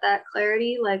get that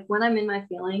clarity, like when I'm in my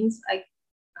feelings,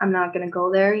 I'm not going to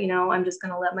go there, you know, I'm just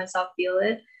going to let myself feel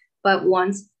it. But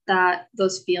once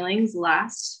those feelings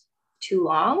last too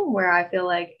long, where I feel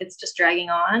like it's just dragging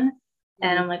on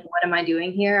and I'm like, what am I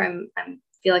doing here? I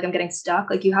feel like I'm getting stuck.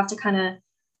 Like you have to kind of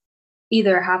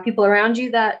either have people around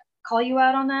you that call you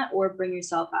out on that, or bring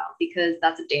yourself out, because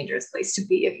that's a dangerous place to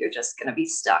be if you're just going to be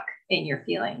stuck in your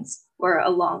feelings for a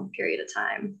long period of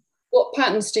time. What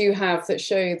patterns do you have that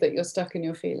show that you're stuck in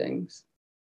your feelings?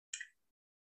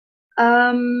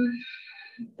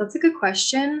 That's a good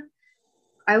question.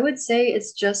 I would say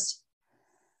it's just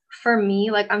for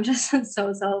me, like I'm just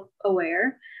so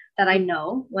self-aware that I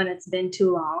know when it's been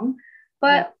too long. Yeah.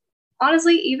 But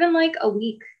honestly, even like a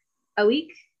week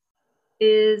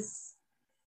is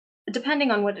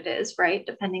depending on what it is, right?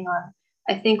 Depending on,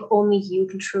 I think only you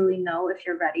can truly know if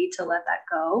you're ready to let that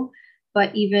go.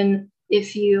 But even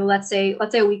if you, let's say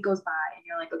a week goes by and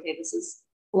you're like, okay, this is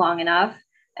long enough.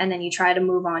 And then you try to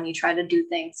move on, you try to do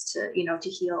things to, to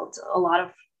heal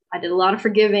to I did a lot of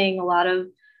forgiving, a lot of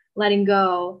letting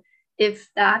go. If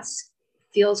that's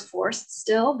feels forced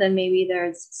still, then maybe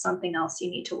there's something else you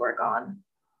need to work on.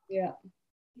 Yeah.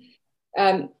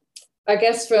 I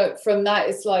guess from that,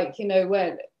 it's like,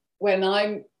 when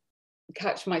I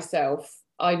catch myself,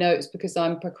 I know it's because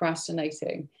I'm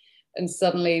procrastinating. And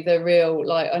suddenly the real,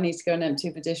 like, I need to go and empty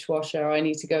the dishwasher, I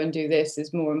need to go and do this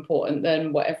is more important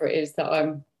than whatever it is that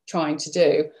I'm trying to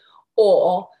do.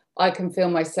 Or I can feel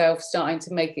myself starting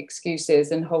to make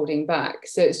excuses and holding back.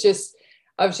 So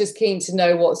I was just keen to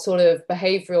know what sort of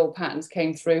behavioral patterns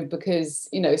came through, because,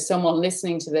 someone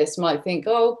listening to this might think,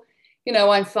 oh,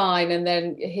 I'm fine. And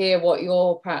then hear what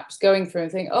you're perhaps going through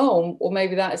and think, oh, well,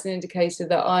 maybe that is an indicator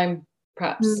that I'm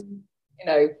perhaps,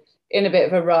 in a bit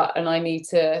of a rut, and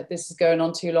this is going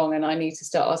on too long and I need to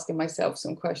start asking myself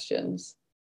some questions.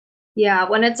 Yeah,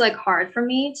 when it's like hard for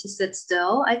me to sit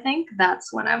still, I think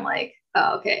that's when I'm like,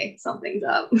 oh, okay, something's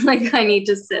up. Like I need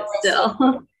to sit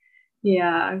still.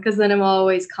 Yeah, because then I'm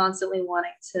always constantly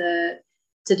wanting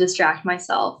to distract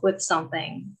myself with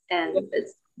something, and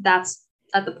that's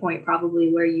at the point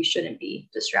probably where you shouldn't be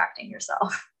distracting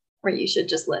yourself, where you should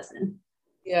just listen.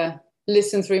 Yeah,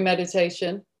 listen through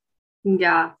meditation.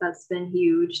 Yeah, that's been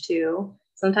huge too.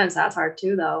 Sometimes that's hard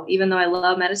too, though. Even though I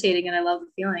love meditating and I love the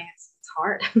feeling, it's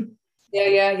hard.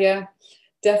 Yeah,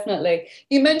 definitely.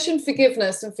 You mentioned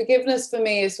forgiveness, and forgiveness for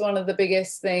me is one of the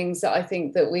biggest things that I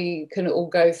think that we can all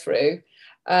go through.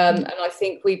 And I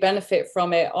think we benefit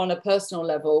from it on a personal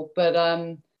level, but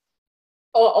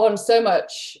on so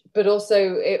much, but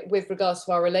also with regards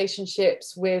to our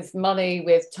relationships, with money,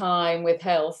 with time, with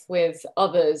health, with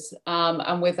others,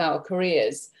 and with our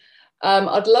careers.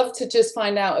 I'd love to just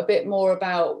find out a bit more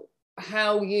about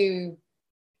how you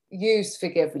use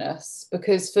forgiveness,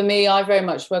 because for me, I very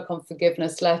much work on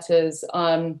forgiveness letters.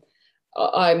 I'm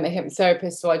a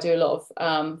hypnotherapist, so I do a lot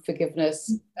of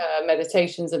forgiveness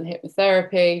meditations and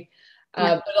hypnotherapy.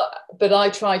 But I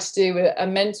try to do a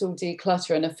mental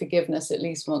declutter and a forgiveness at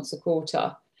least once a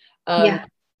quarter. But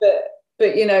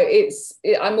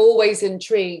I'm always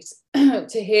intrigued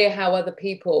to hear how other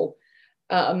people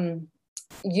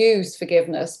use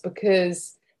forgiveness,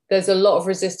 because there's a lot of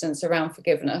resistance around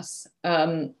forgiveness,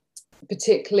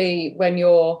 particularly when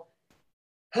you're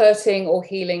hurting or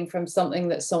healing from something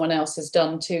that someone else has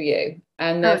done to you.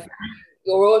 And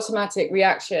your automatic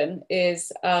reaction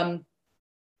is, I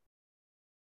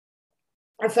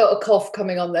felt a cough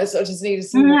coming on there, so I just needed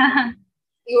some.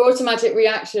 Your automatic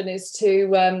reaction is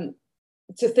to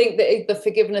think that the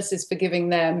forgiveness is forgiving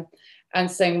them and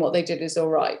saying what they did is all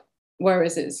right,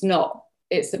 whereas it's not.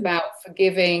 It's about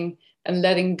forgiving and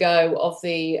letting go of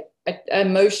the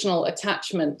emotional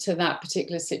attachment to that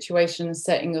particular situation and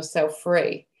setting yourself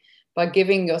free by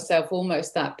giving yourself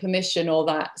almost that permission or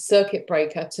that circuit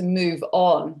breaker to move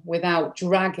on without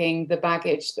dragging the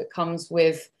baggage that comes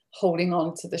with holding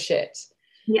on to the shit.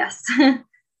 Yes.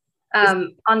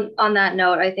 On that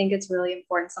note, I think it's really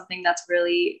important. Something that's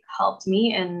really helped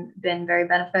me and been very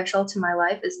beneficial to my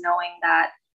life is knowing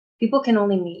that people can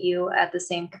only meet you at the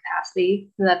same capacity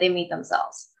that they meet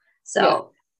themselves.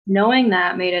 So knowing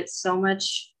that made it so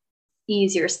much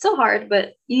easier, still hard,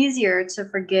 but easier to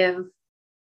forgive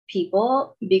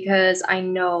people, because I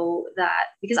know that,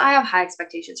 because I have high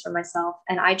expectations for myself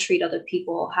and I treat other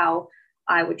people how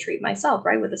I would treat myself,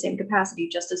 right? With the same capacity,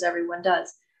 just as everyone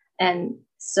does. And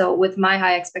so with my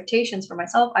high expectations for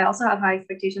myself, I also have high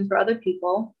expectations for other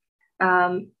people.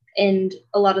 And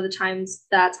a lot of the times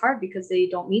that's hard because they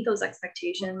don't meet those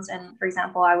expectations. And for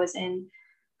example, I was in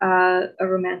a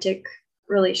romantic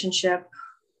relationship,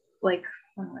 like,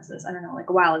 when was this? I don't know, like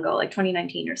a while ago, like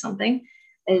 2019 or something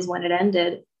is when it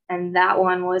ended. And that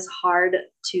one was hard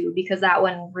too, because that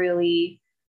one really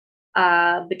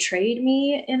betrayed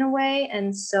me in a way.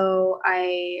 And so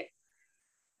it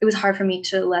was hard for me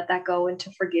to let that go and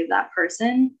to forgive that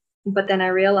person. But then I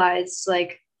realized,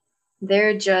 like,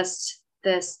 they're just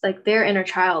this, like, their inner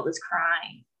child is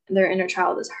crying, their inner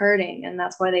child is hurting, and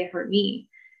that's why they hurt me.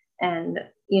 And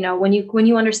when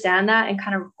you understand that and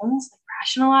kind of almost like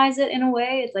rationalize it in a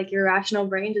way, it's like your rational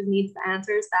brain just needs the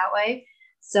answers that way.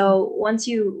 So once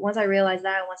I realized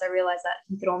that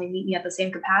he could only meet me at the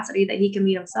same capacity that he can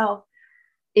meet himself,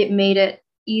 it made it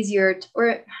easier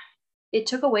or it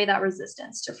took away that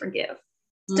resistance to forgive.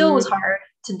 Still was hard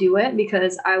to do it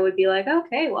because I would be like,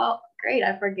 okay, well, great,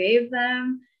 I forgave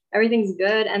them, everything's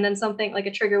good. And then something like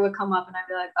a trigger would come up and I'd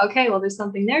be like, okay, well, there's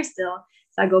something there still.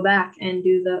 So I go back and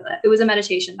it was a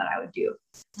meditation that I would do.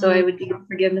 So it would be a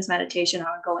forgiveness meditation.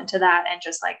 I would go into that and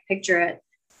just like picture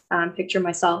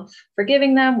myself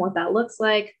forgiving them, what that looks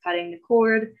like, cutting the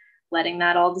cord, letting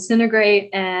that all disintegrate.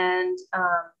 And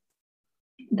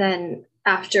then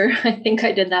after, I think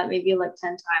I did that maybe like 10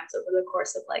 times over the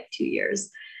course of like 2 years.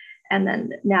 And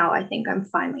then now I think I'm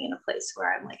finally in a place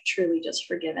where I'm like truly just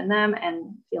forgiven them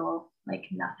and feel like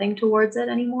nothing towards it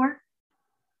anymore.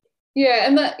 Yeah.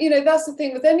 And that, that's the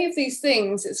thing with any of these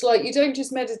things. It's like, you don't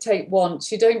just meditate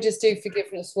once, you don't just do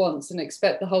forgiveness once and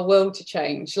expect the whole world to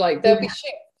change. Like there'll be shifts.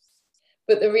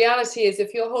 But the reality is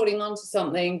if you're holding on to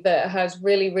something that has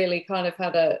really, really kind of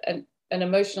had an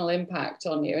emotional impact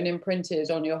on you and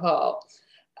imprinted on your heart,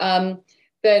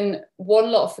 then one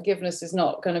lot of forgiveness is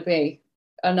not going to be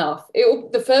enough.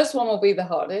 The first one will be the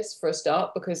hardest for a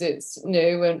start because it's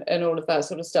new and all of that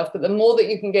sort of stuff. But the more that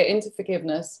you can get into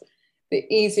forgiveness, the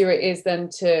easier it is then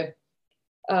to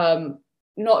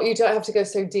you don't have to go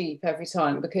so deep every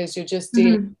time because you're just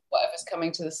dealing with whatever's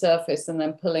coming to the surface and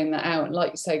then pulling that out. And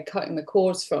like you say, cutting the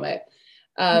cords from it.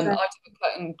 Exactly. I do a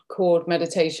cutting cord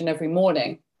meditation every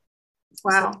morning.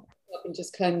 Wow. So I can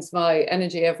just cleanse my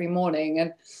energy every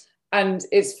morning and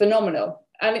it's phenomenal.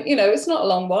 And, it's not a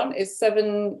long one. It's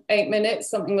 7-8 minutes,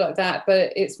 something like that.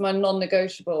 But it's my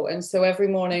non-negotiable. And so every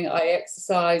morning I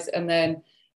exercise and then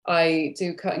I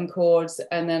do cutting cords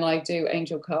and then I do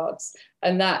angel cards.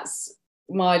 And that's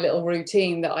my little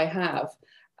routine that I have.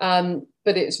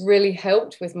 But it's really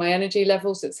helped with my energy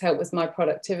levels. It's helped with my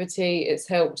productivity. It's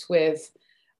helped with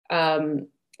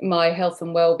my health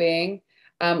and well-being.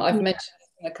 I've mentioned this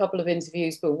in a couple of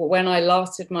interviews, but when I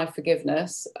last did my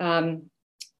forgiveness,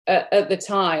 at the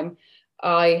time,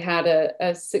 I had a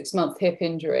 6-month hip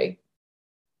injury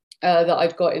that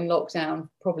I'd got in lockdown,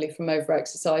 probably from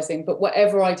over-exercising. But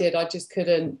whatever I did, I just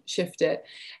couldn't shift it.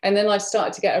 And then I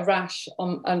started to get a rash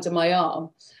under my arm.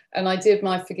 And I did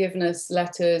my forgiveness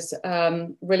letters,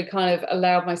 really kind of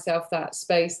allowed myself that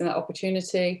space and that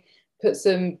opportunity, put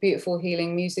some beautiful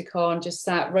healing music on, just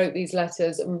sat, wrote these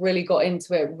letters and really got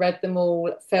into it, read them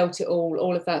all, felt it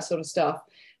all of that sort of stuff.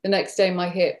 The next day, my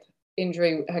hip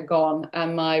injury had gone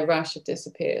and my rash had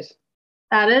disappeared.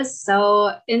 That is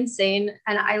so insane.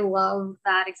 And I love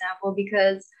that example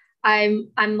because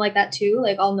I'm like that too.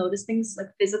 Like I'll notice things like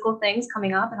physical things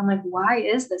coming up and I'm like, why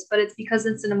is this? But it's because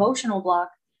it's an emotional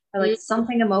block or like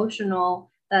something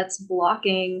emotional that's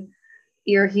blocking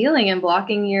your healing and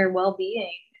blocking your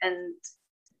well-being. And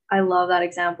I love that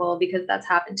example because that's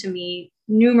happened to me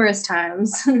numerous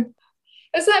times.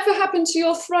 Has that ever happened to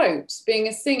your throat, being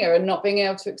a singer and not being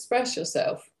able to express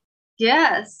yourself?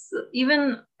 Yes,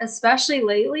 even especially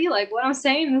lately, like what I'm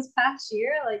saying this past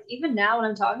year, like even now when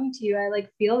I'm talking to you, I like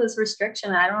feel this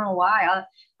restriction. I don't know why.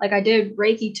 I did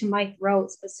Reiki to my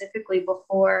throat specifically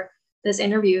before this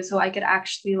interview so I could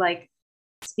actually like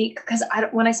speak because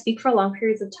when I speak for long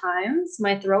periods of times,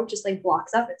 my throat just like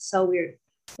blocks up. It's so weird.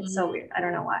 It's so weird. I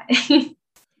don't know why.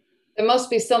 There must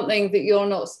be something that you're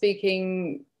not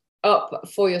speaking up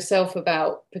for yourself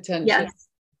about potentially.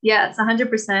 Yes,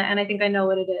 100%. And I think I know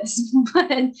what it is,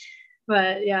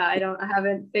 but yeah, I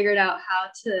haven't figured out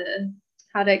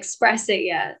how to express it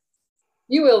yet.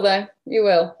 You will though. You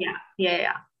will.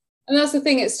 Yeah. And that's the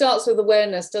thing. It starts with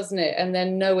awareness, doesn't it? And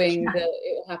then knowing that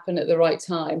it will happen at the right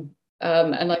time.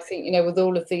 And I think, with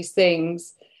all of these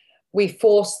things, we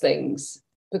force things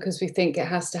because we think it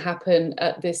has to happen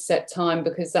at this set time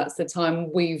because that's the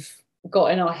time we've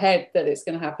got in our head that it's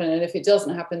going to happen. And if it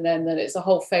doesn't happen then it's a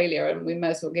whole failure and we may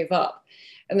as well give up.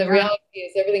 And the reality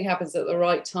is everything happens at the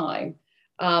right time.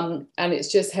 And it's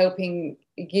just helping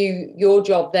you. Your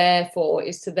job therefore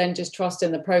is to then just trust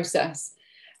in the process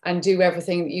and do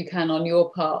everything that you can on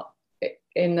your part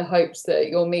in the hopes that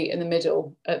you'll meet in the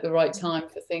middle at the right time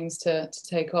for things to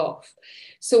take off.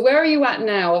 So where are you at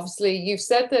now? Obviously, you've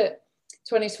said that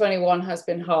 2021 has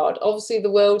been hard. Obviously,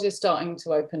 the world is starting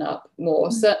to open up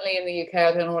more. Certainly in the UK,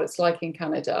 I don't know what it's like in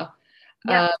Canada.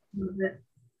 Yeah.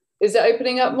 Is it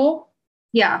opening up more?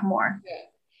 Yeah, more.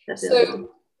 Yeah.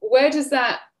 So where does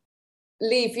that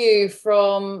leave you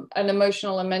from an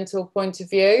emotional and mental point of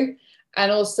view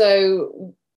and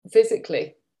also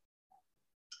physically?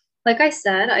 Like I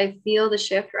said, I feel the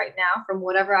shift right now from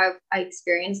whatever I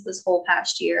experienced this whole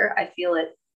past year. I feel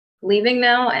it leaving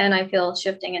now and I feel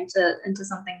shifting into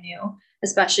something new,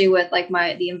 especially with like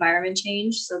the environment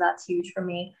change. So that's huge for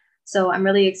me. So I'm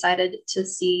really excited to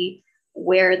see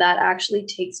where that actually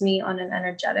takes me on an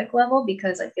energetic level,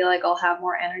 because I feel like I'll have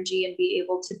more energy and be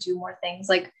able to do more things.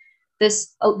 Like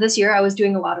this year I was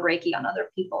doing a lot of Reiki on other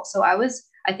people. So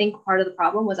I think part of the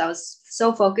problem was I was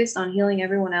so focused on healing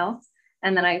everyone else,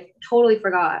 and then I totally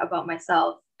forgot about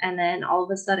myself. And then all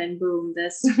of a sudden, boom,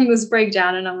 this this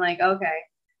breakdown, and I'm like, okay,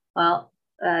 well,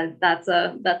 that's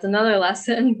another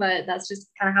lesson, but that's just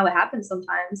kind of how it happens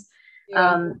sometimes.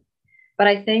 Yeah. But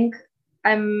I think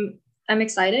I'm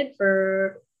excited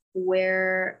for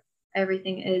where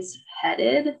everything is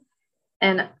headed.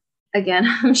 And again,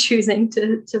 I'm choosing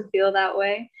to feel that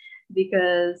way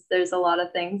because there's a lot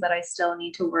of things that I still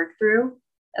need to work through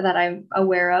that I'm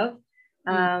aware of.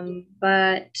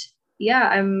 But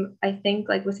yeah, I think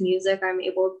like with music, I'm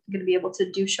going to be able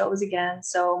to do shows again.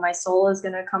 So my soul is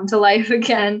going to come to life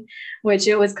again, which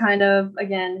it was kind of,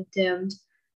 again, dimmed.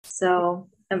 So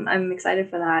I'm excited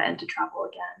for that and to travel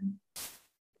again.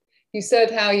 You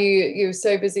said how you were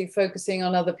so busy focusing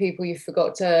on other people, you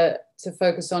forgot to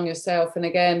focus on yourself. And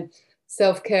again,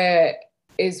 self-care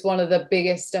is one of the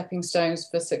biggest stepping stones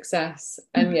for success.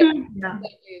 And yet, yeah.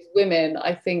 As women,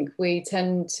 I think we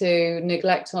tend to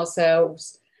neglect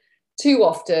ourselves too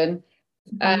often,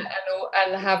 and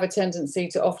have a tendency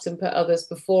to often put others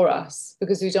before us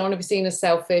because we don't want to be seen as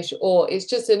selfish, or it's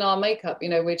just in our makeup.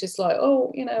 We're just like,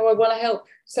 oh, I want to help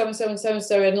so-and-so and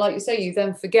so-and-so. And like you say, you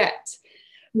then forget.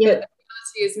 Yeah. But the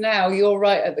reality is now you're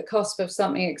right at the cusp of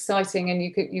something exciting, and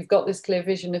you've got this clear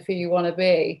vision of who you want to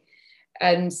be.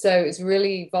 And so it's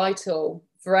really vital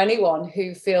for anyone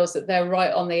who feels that they're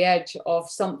right on the edge of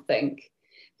something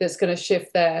that's going to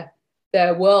shift their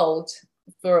world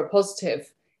for a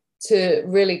positive, to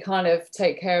really kind of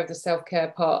take care of the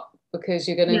self-care part, because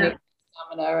you're going to need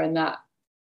stamina and that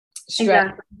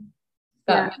strength,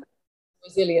 that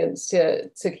resilience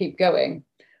to keep going.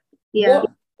 Yeah.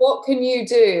 What can you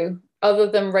do other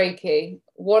than Reiki?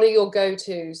 What are your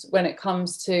go-tos when it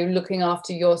comes to looking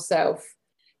after yourself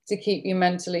to keep you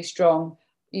mentally strong?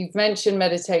 You've mentioned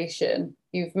meditation,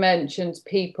 you've mentioned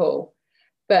people,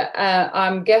 but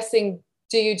I'm guessing,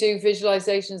 do you do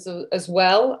visualizations as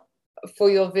well for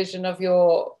your vision of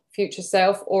your future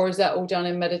self, or is that all done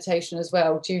in meditation as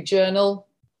well? Do you journal?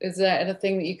 Is there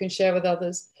anything that you can share with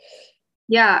others?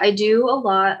 Yeah, I do a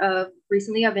lot of,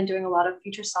 recently I've been doing a lot of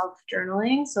future self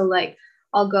journaling. So like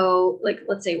I'll go, like,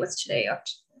 let's say what's today?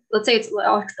 Let's say it's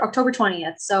October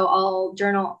 20th. So I'll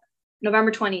journal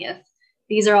November 20th.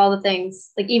 These are all the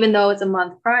things, like, even though it's a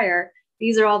month prior,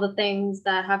 these are all the things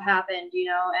that have happened,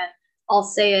 and I'll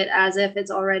say it as if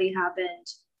it's already happened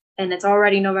and it's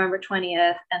already November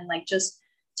 20th. And like, just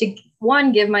to,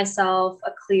 one, give myself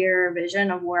a clear vision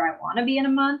of where I want to be in a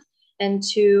month, and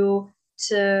two,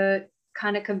 to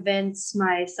kind of convince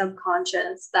my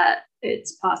subconscious that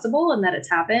it's possible and that it's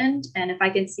happened. And if I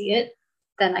can see it,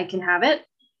 then I can have it.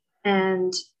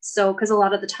 And so, because a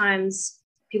lot of the times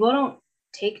people don't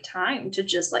take time to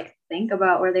just like think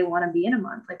about where they want to be in a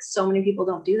month. Like, so many people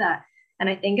don't do that. And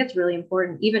I think it's really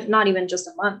important, even not even just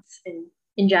a month,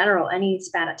 in general, any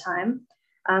span of time.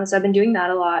 So I've been doing that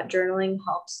a lot. Journaling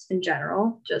helps in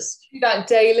general. Just do that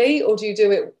daily, or do you do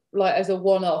it like as a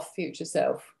one-off future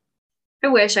self? I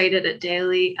wish I did it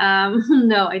daily.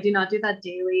 No, I do not do that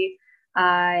daily.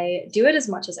 I do it as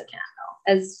much as I can,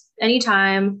 though. As any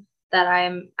time that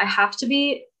I have to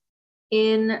be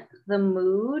in the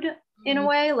mood in a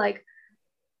way, like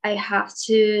I have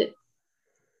to,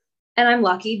 and I'm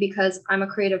lucky because I'm a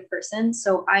creative person,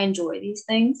 so I enjoy these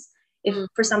things. If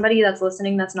for somebody that's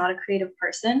listening that's not a creative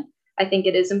person, I think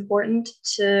it is important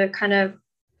to kind of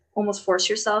almost force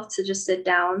yourself to just sit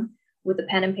down with a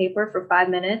pen and paper for 5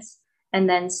 minutes and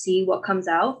then see what comes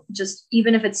out. Just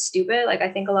even if it's stupid, like,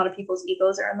 I think a lot of people's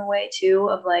egos are in the way too,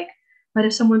 of like, what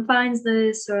if someone finds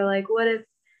this, or like, what if,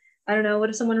 I don't know, what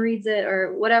if someone reads it,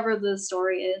 or whatever the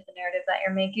story is, the narrative that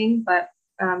you're making. But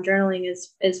journaling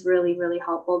is really, really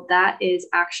helpful. That is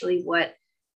actually what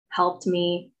helped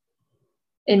me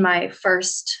in my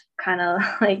first kind of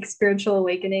like spiritual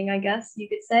awakening, I guess you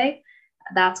could say.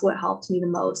 That's what helped me the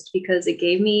most, because it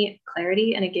gave me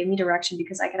clarity and it gave me direction,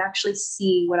 because I could actually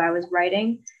see what I was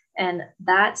writing. And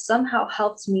that somehow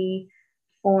helped me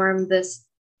form this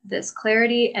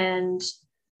clarity and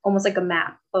almost like a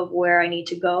map of where I need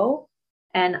to go.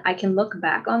 And I can look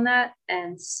back on that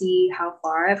and see how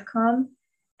far I've come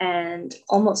and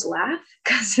almost laugh,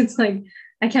 because it's like,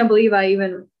 I can't believe I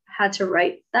even had to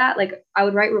write that. Like, I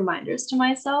would write reminders to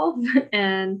myself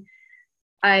and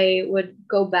I would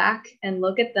go back and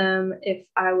look at them if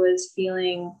I was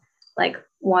feeling like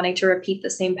wanting to repeat the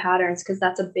same patterns, because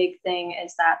that's a big thing,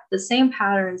 is that the same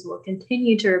patterns will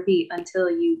continue to repeat until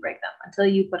you break them, until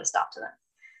you put a stop to them.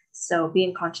 So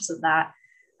being conscious of that.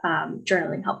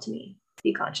 journaling helped me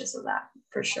be conscious of that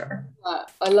for sure.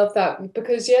 I love that,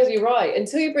 because yeah, you're right.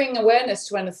 Until you bring awareness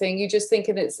to anything, you just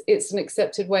thinking it's an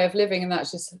accepted way of living, and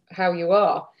that's just how you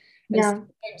are. And Yeah. so you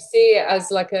don't see it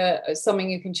as like as something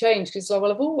you can change, because like,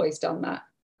 well, I've always done that.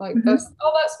 Like that's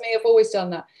me. I've always done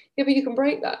that. Yeah, but you can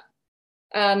break that.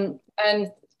 And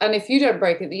if you don't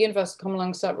break it, the universe will come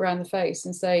along, slap around the face,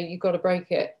 and say you've got to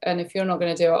break it. And if you're not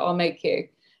going to do it, I'll make you.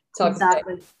 Type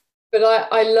exactly. of thing. But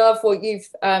I love what you've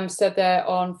said there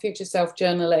on future self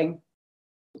journaling.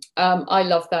 I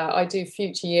love that. I do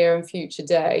future year and future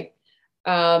day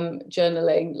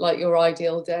journaling, like your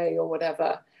ideal day or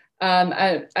whatever.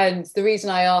 And the reason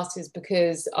I asked is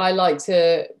because I like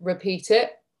to repeat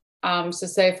it. So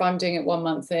say if I'm doing it 1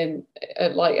 month in,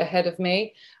 like ahead of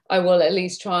me, I will at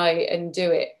least try and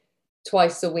do it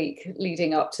twice a week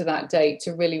leading up to that date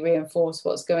to really reinforce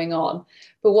what's going on.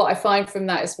 But what I find from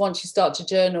that is once you start to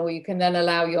journal, you can then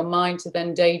allow your mind to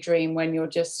then daydream when you're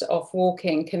just off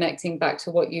walking, connecting back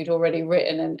to what you'd already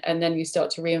written, and then you start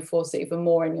to reinforce it even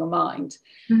more in your mind.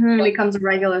 It becomes a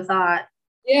regular thought.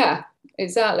 Yeah,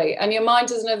 exactly. And your mind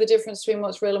doesn't know the difference between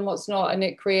what's real and what's not, and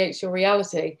it creates your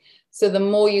reality. So the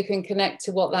more you can connect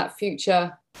to what that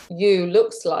future you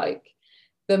looks like,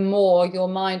 the more your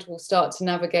mind will start to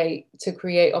navigate to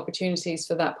create opportunities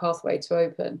for that pathway to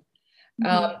open.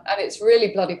 And it's really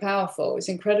bloody powerful. It's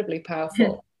incredibly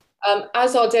powerful.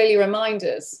 As our daily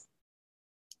reminders.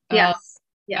 Yes.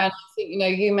 And I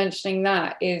think, you mentioning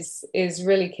that is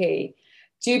really key.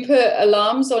 Do you put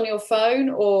alarms on your phone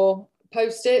or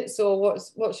Post-its, or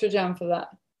what's your jam for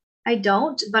that? I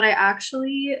don't, but I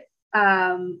actually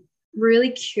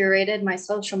really curated my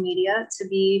social media to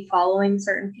be following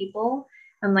certain people.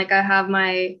 And like I have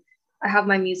my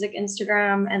music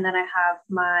Instagram, and then I have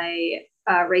my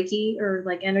Reiki or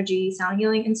like energy sound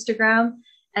healing Instagram.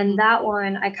 And that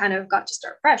one I kind of got to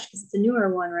start fresh because it's a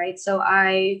newer one, right? So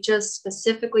I just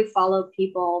specifically follow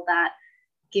people that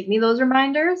give me those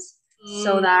reminders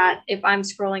so that if I'm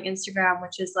scrolling Instagram,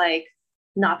 which is like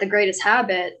not the greatest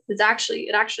habit, it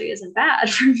actually isn't bad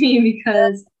for me,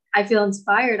 because I feel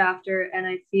inspired after, and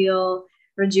I feel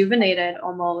rejuvenated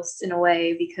almost in a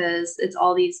way, because it's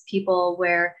all these people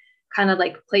where kind of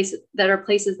like places that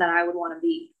I would want to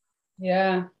be.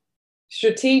 Yeah.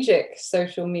 Strategic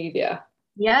social media.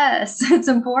 Yes, it's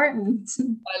important.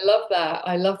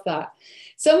 I love that.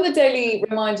 Some of the daily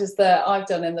reminders that I've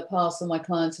done in the past, or my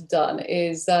clients have done,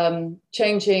 is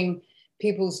changing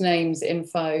people's names in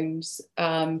phones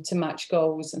to match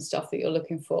goals and stuff that you're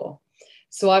looking for.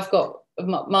 So I've got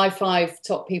my 5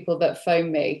 top people that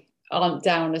phone me aren't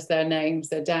down as their names,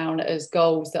 they're down as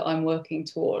goals that I'm working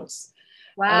towards.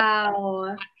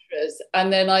 Wow.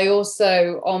 And then I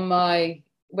also,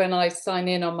 when I sign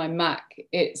in on my Mac,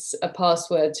 it's a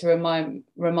password to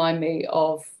remind me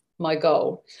of my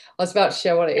goal. I was about to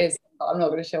share what it is, but I'm not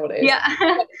going to share what it is. Yeah.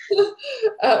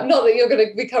 Not that you're going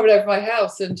to be coming over my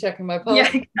house and checking my password.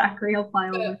 Yeah, exactly. I'll fly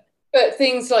over. But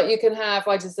things like you can have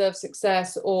I deserve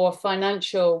success, or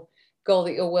financial goal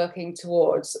that you're working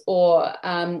towards, or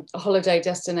a holiday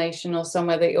destination, or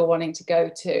somewhere that you're wanting to go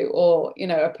to, or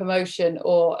a promotion,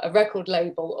 or a record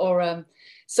label, or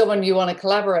someone you want to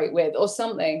collaborate with, or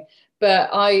something. But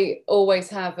I always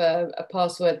have a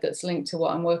password that's linked to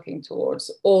what I'm working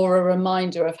towards, or a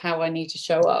reminder of how I need to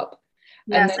show up.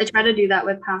 Yes, I try to do that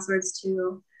with passwords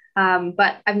too.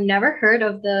 But I've never heard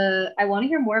of I want to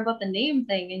hear more about the name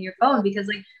thing in your phone, because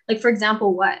like for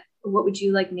example, what would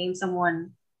you like name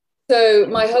someone? So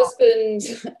my husband,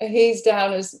 he's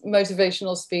down as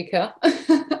motivational speaker.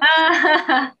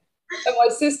 And my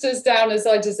sister's down as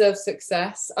I deserve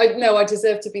success. I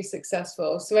deserve to be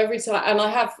successful. So every time, and I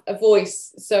have a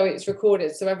voice, so it's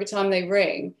recorded. So every time they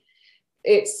ring,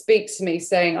 it speaks to me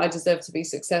saying I deserve to be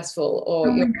successful, or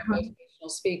you're a motivational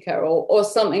speaker, or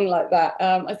something like that.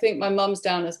 I think my mum's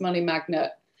down as money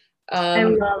magnet. I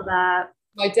love that.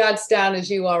 My dad's down as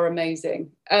you are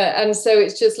amazing. And so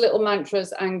it's just little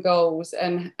mantras and goals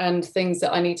and things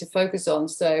that I need to focus on.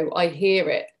 So I hear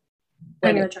it.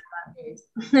 I'm going to try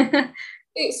that.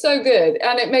 It's so good.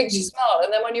 And it makes you smile.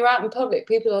 And then when you're out in public,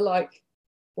 people are like,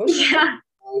 what's that?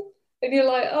 And you're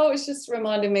like, oh, it's just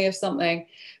reminding me of something.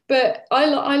 But I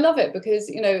love it because,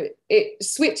 it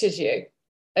switches you.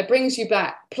 It brings you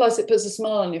back. Plus it puts a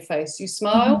smile on your face. You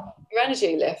smile, your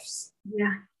energy lifts.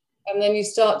 Yeah. And then you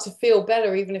start to feel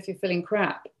better, even if you're feeling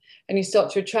crap, and you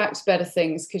start to attract better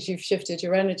things because you've shifted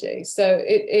your energy. So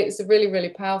it's a really, really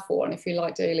powerful one if you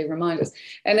like daily reminders.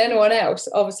 And anyone else,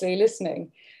 obviously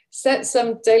listening, set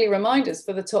some daily reminders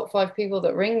for the top 5 people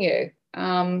that ring you,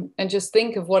 and just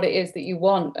think of what it is that you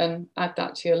want and add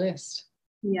that to your list.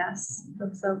 Yes,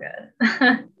 that's so good.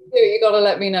 You got to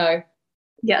let me know.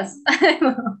 Yes.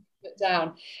 Put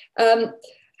down.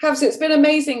 Havs, it's been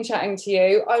amazing chatting to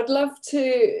you. I would love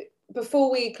to,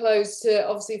 before we close, to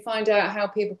obviously find out how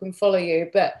people can follow you,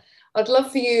 but I'd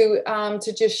love for you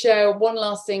to just share one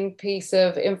lasting piece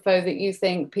of info that you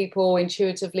think people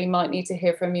intuitively might need to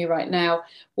hear from you right now,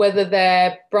 whether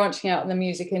they're branching out in the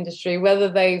music industry, whether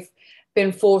they've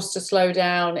been forced to slow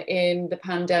down in the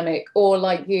pandemic, or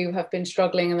like you have been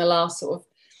struggling in the last sort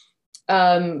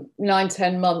of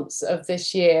 9-10 months of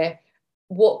this year.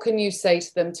 What can you say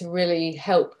to them to really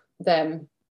help them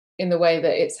in the way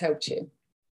that it's helped you?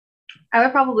 I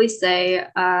would probably say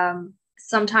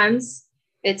sometimes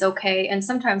it's okay, and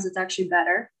sometimes it's actually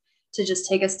better to just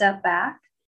take a step back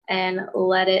and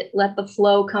let the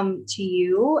flow come to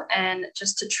you, and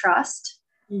just to trust.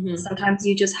 Mm-hmm. Sometimes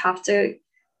you just have to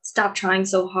stop trying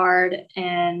so hard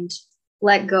and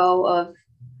let go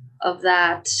of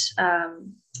that,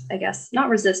 I guess not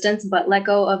resistance, but let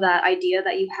go of that idea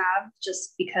that you have,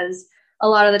 just because a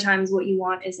lot of the times what you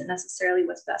want isn't necessarily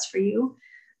what's best for you.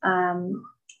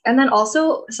 And then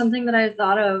also something that I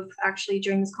thought of actually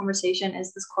during this conversation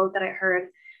is this quote that I heard.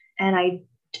 And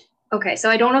so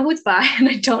I don't know who it's by, and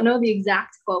I don't know the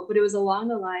exact quote, but it was along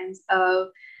the lines of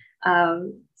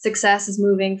success is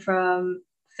moving from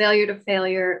failure to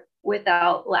failure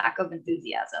without lack of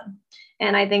enthusiasm.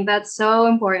 And I think that's so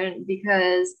important,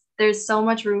 because there's so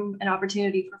much room and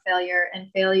opportunity for failure,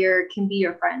 and failure can be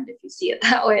your friend if you see it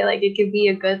that way. Like, it can be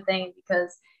a good thing,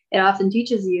 because it often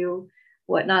teaches you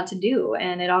what not to do,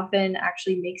 and it often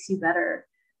actually makes you better.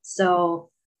 So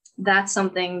that's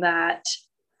something that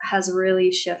has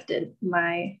really shifted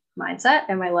my mindset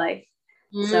and my life.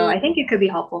 So I think it could be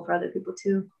helpful for other people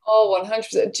too. Oh,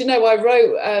 100%. Do you know, I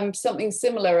wrote something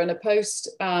similar in a post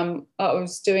I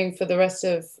was doing for the rest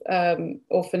of,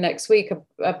 or for next week,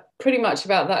 pretty much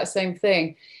about that same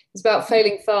thing. It's about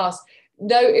failing fast.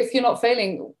 No, if you're not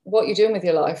failing, what you're doing with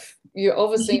your life, you're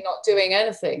obviously not doing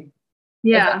anything.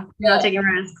 Yeah, you're not taking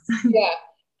risks. Yeah,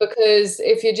 because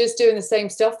if you're just doing the same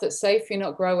stuff that's safe, you're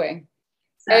not growing.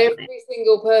 Exactly. Every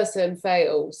single person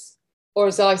fails, or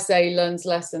as I say, learns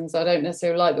lessons. I don't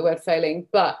necessarily like the word failing,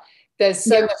 but there's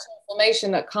so much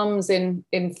information that comes in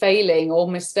failing, or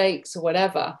mistakes or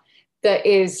whatever, that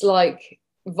is like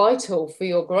vital for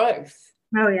your growth.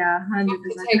 Oh yeah, 100%. You have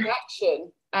to take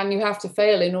action, and you have to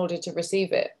fail in order to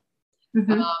receive it.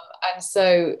 Mm-hmm. And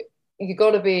so you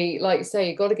got to be, like you say,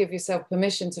 you got to give yourself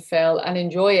permission to fail and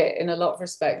enjoy it in a lot of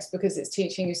respects, because it's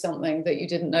teaching you something that you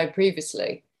didn't know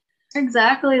previously.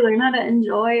 Exactly. Learn how to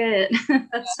enjoy it.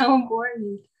 That's so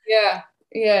important. Yeah.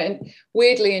 And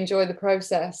weirdly enjoy the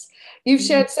process. You've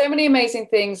shared so many amazing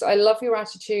things. I love your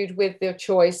attitude with your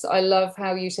choice. I love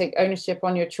how you take ownership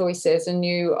on your choices, and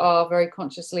you are very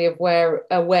consciously aware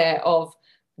of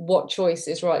what choice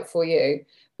is right for you,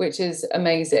 which is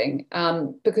amazing,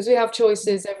 because we have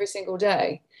choices every single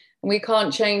day, and we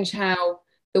can't change how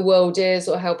the world is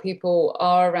or how people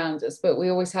are around us, but we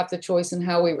always have the choice in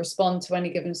how we respond to any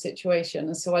given situation.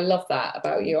 And so I love that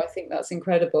about you. I think that's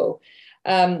incredible.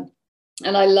 And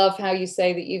I love how you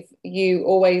say that you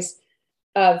always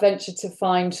venture to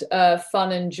find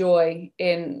fun and joy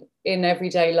in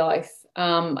everyday life.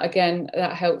 Again,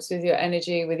 that helps with your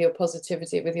energy, with your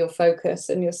positivity, with your focus,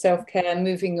 and your self-care.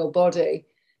 Moving your body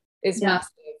is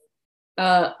massive.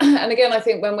 And again, I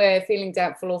think when we're feeling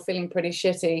doubtful or feeling pretty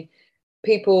shitty,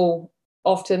 people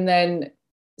often then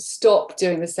stop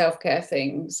doing the self-care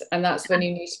things, and that's when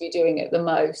you need to be doing it the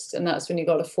most, and that's when you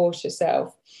got to force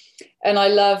yourself. And I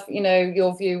love,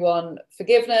 your view on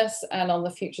forgiveness and on the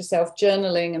future self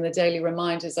journaling and the daily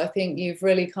reminders. I think you've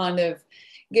really kind of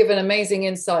given amazing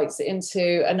insights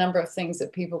into a number of things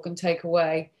that people can take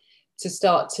away to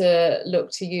start to look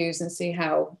to use and see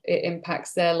how it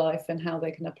impacts their life and how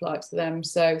they can apply it to them.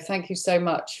 So thank you so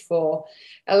much for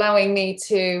allowing me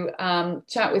to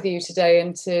chat with you today,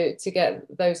 and to get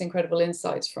those incredible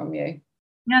insights from you.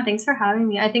 Yeah, thanks for having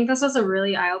me. I think this was a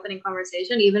really eye-opening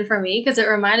conversation, even for me, because it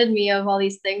reminded me of all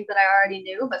these things that I already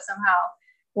knew, but somehow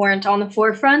weren't on the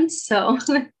forefront. So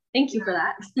thank you for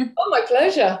that. Oh, my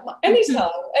pleasure. Anytime.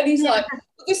 Yeah.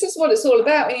 This is what it's all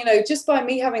about. And, just by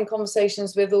me having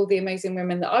conversations with all the amazing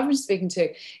women that I've been speaking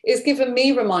to, it's given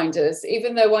me reminders,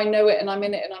 even though I know it and I'm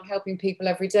in it and I'm helping people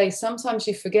every day. Sometimes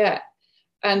you forget,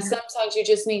 and sometimes you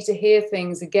just need to hear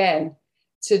things again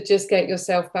to just get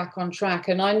yourself back on track.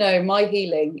 And I know my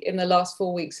healing in the last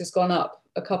 4 weeks has gone up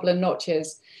a couple of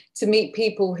notches, to meet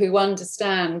people who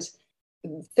understand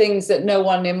things that no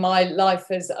one in my life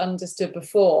has understood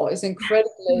before is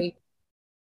incredibly,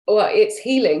 well, it's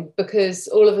healing, because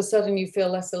all of a sudden you feel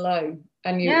less alone,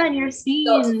 and you're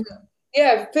seen.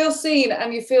 Feel seen,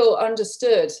 and you feel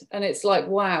understood, and it's like,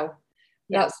 wow,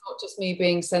 That's not just me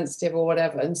being sensitive or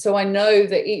whatever. And so I know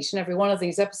that each and every one of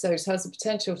these episodes has the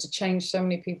potential to change so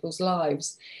many people's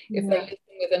lives if they listen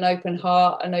with an open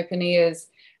heart and open ears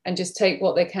and just take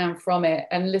what they can from it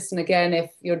and listen again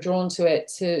if you're drawn to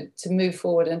it, to move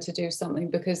forward and to do something,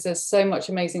 because there's so much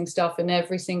amazing stuff in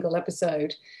every single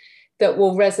episode that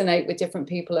will resonate with different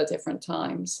people at different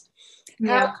times.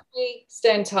 How can we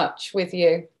stay in touch with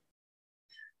you?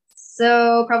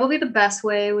 So probably the best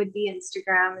way would be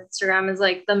Instagram. Instagram is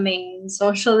like the main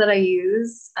social that I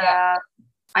use. I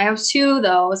have two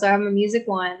though. So I have a music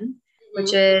one,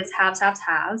 which is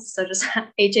halves. So just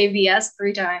HAVS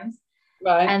 3 times.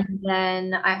 Right. And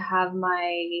then I have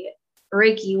my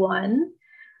Reiki one,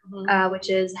 which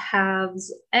is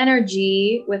halves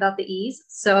energy without the E's.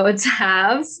 So it's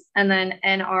halves and then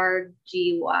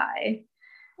NRGY.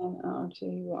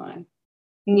 NRGY.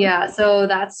 Yeah, so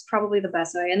that's probably the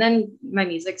best way. And then my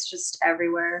music's just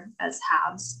everywhere as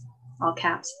halves, all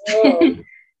caps.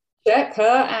 Check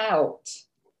her out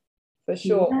for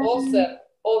sure.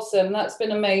 Awesome. That's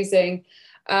been amazing.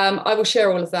 I will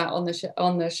share all of that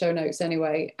on the show notes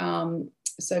anyway,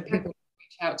 so people can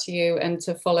reach out to you and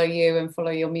to follow you and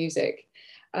follow your music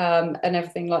and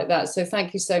everything like that. So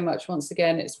thank you so much once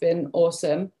again. It's been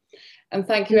awesome. And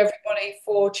thank you everybody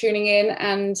for tuning in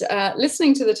and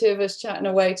listening to the two of us chatting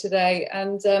away today.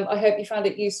 And I hope you found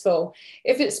it useful.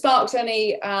 If it sparked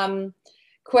any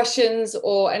questions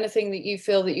or anything that you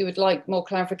feel that you would like more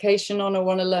clarification on or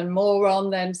want to learn more on,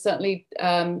 then certainly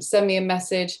send me a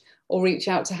message or reach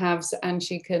out to Havs and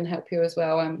she can help you as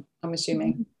well, I'm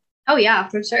assuming. Oh yeah,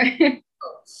 for sure.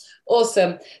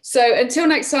 Awesome. So until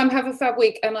next time, have a fab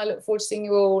week and I look forward to seeing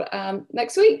you all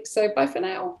next week. So bye for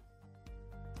now.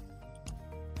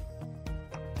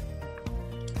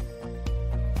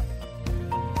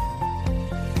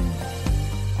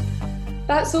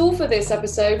 That's all for this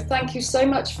episode. Thank you so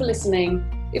much for listening.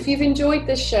 If you've enjoyed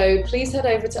this show, please head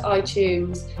over to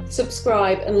iTunes,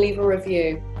 subscribe and leave a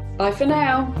review. Bye for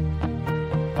now.